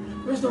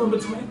 There's no in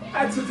between.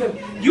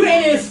 You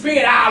ain't in the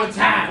spirit all the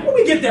time. Where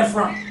we get that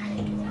from?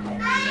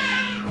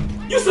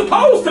 You're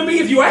supposed to be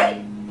if you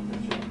ain't.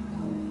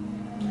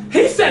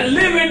 He said,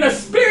 live in the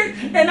spirit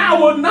and I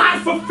will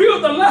not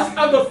fulfill the lust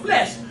of the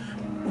flesh.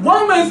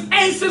 Romans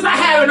 8 says I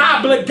have an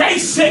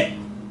obligation.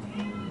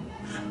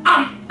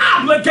 I'm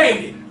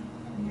obligated.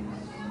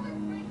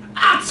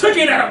 I took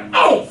it at an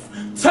oath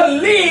to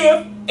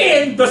live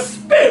in the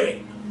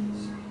spirit.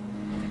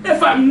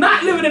 If I'm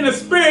not living in the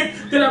spirit,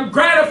 then I'm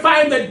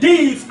gratifying the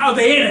deeds of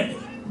the enemy.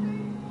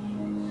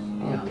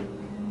 Yeah.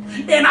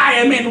 And I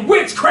am in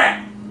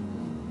witchcraft.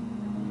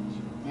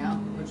 Yeah,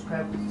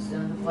 witchcraft is the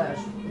sin of the flesh.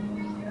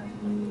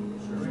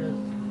 Sure is.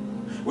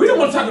 We don't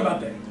want to talk about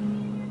that.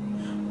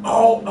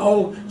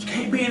 Oh, you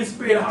can't be in the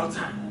spirit all the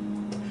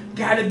time.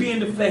 Gotta be in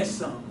the flesh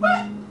some.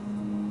 What?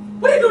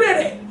 Where they do that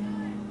at?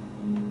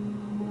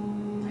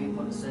 Ain't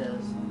what it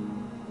says.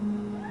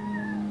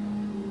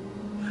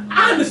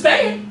 I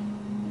understand.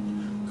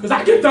 Because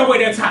I get that way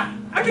that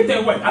time. I get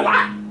that way a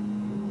lot.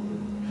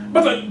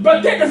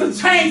 But that doesn't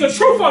change the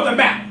truth of the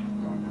matter.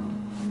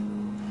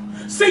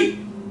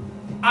 See,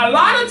 a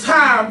lot of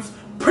times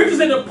preachers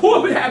in the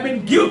pulpit have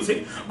been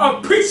guilty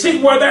of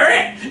preaching where they're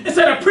at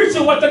instead of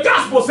preaching what the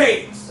gospel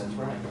says. That's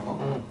right. Come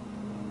on.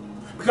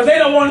 Because they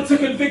don't want it to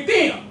convict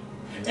them.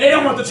 And they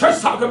don't want the church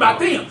talking about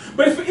them.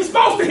 But it's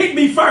supposed to hit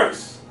me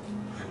first.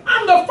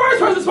 I'm the first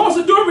person supposed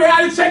to do a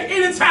reality check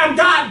anytime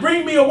God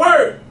bring me a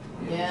word.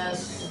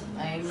 Yes.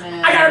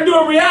 Amen. I got to do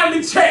a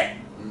reality check.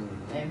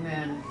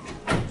 Amen.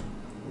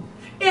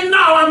 And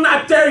no, I'm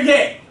not there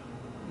yet.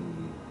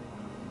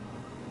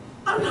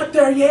 I'm not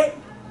there yet.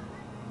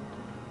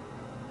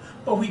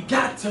 But we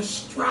got to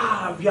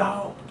strive,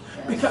 y'all.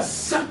 Yes.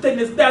 Because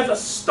there's a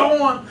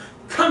storm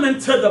coming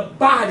to the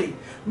body.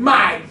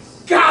 My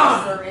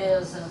God. Yes, there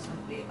is. And it's going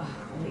to be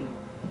ugly.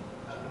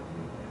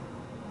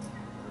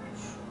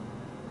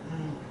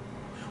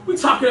 We're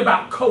talking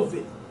about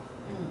COVID.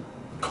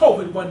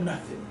 COVID wasn't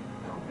nothing.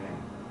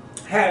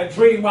 Okay. Had a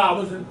dream while I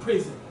was in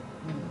prison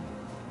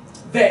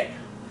that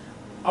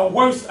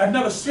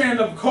another strand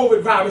of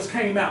COVID virus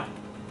came out.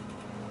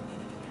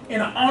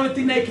 And the only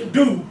thing they could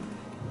do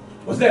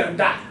was let them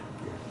die.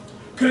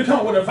 Couldn't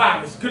come with a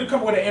virus. Couldn't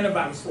come with an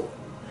antivirus for it.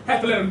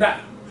 Had to let them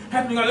die.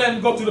 Had to let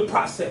them go through the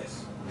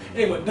process.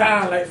 They were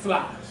dying like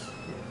flies.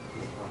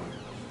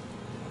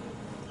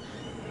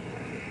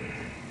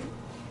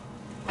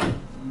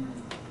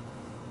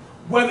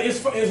 Whether it's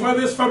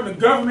from the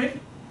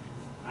government,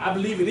 I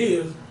believe it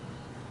is,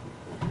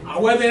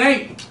 or whether it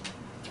ain't,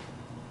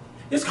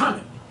 it's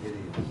coming. It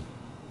is.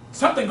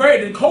 Something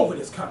greater than COVID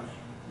is coming.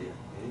 Yeah,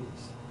 it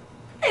is.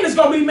 And it's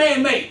going to be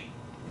man-made.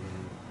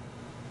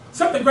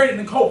 Something greater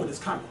than COVID is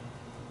coming.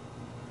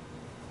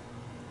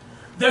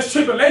 There's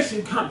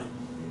tribulation coming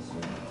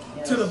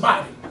Yes. to the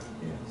body.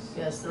 Yes.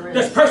 Yes, there is.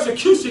 There's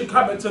persecution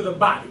coming to the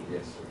body.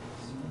 Yes, sir.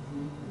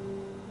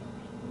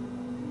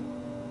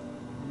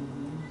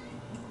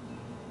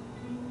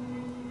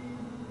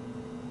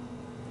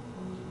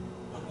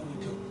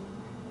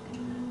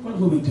 What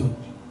will we do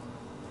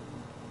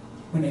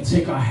when they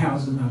take our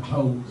houses and our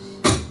clothes?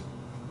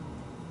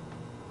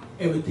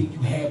 Everything you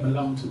had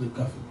belonged to the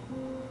government.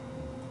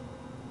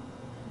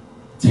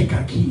 Take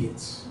our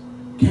kids.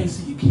 Can't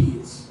see your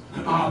kids.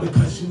 All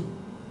because you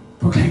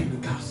proclaim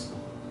the gospel.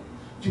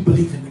 You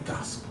believe in the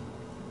gospel.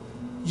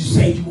 You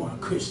say you are a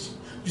Christian.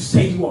 You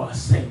say you are a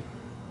saint.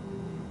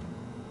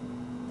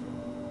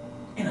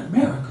 In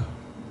America,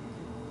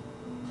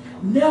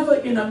 never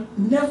in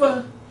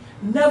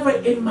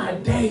my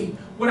day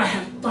would I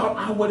have thought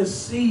I would have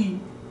seen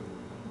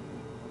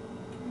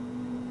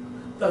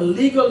the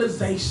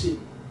legalization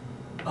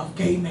of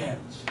gay marriage.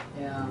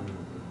 Yeah.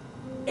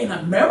 In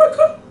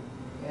America,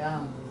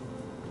 Yeah.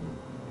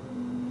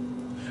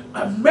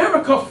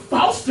 America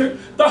fostered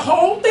the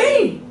whole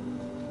thing.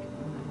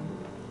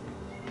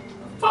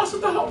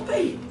 Fostered the whole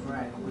thing.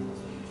 Right.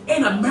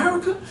 In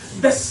America,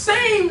 the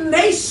same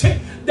nation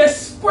that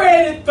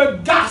spreaded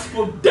the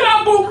gospel,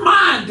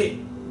 double-minded.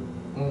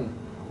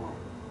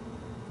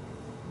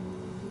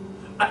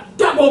 A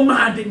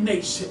double-minded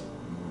nation.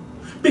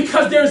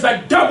 Because there's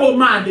a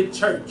double-minded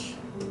church.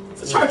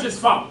 It's the church's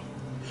fault.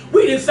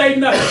 We didn't say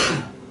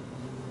nothing.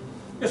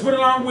 Just went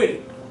along with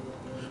it.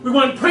 We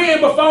weren't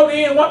praying before the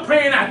end, weren't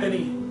praying after the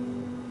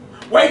end.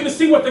 Waiting to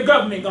see what the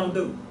government gonna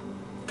do.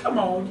 Come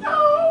on,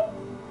 y'all.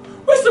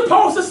 We're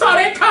supposed to saw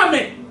that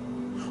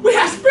coming. We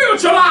have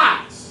spiritual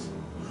eyes.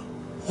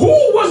 Who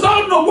was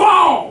on the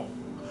wall?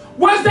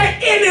 Was there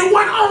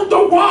anyone on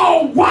the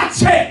wall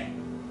watching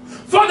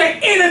for the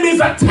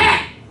enemy's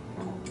attack?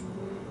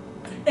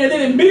 And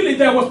then immediately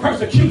there was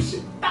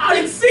persecution. I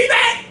didn't see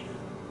that.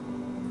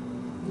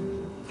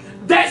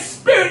 That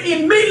spirit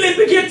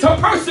immediately began to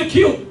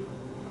persecute.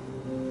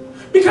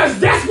 Because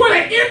that's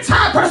where the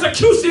entire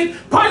persecution,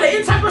 part of the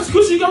entire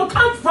persecution going to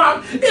come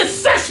from, is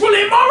sexual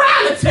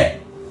immorality.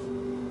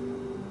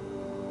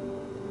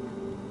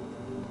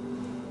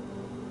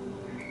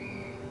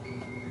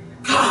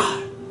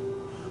 God,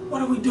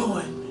 what are we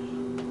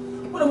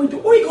doing? What are we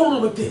doing? Where are we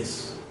going with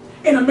this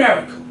in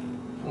America?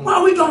 Where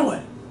are we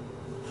going?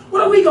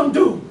 What are we going to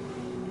do?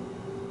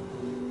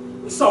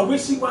 We so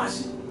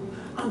wishy-washy.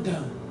 I'm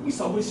done. We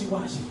so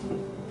wishy-washy.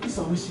 We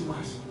so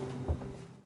wishy-washy.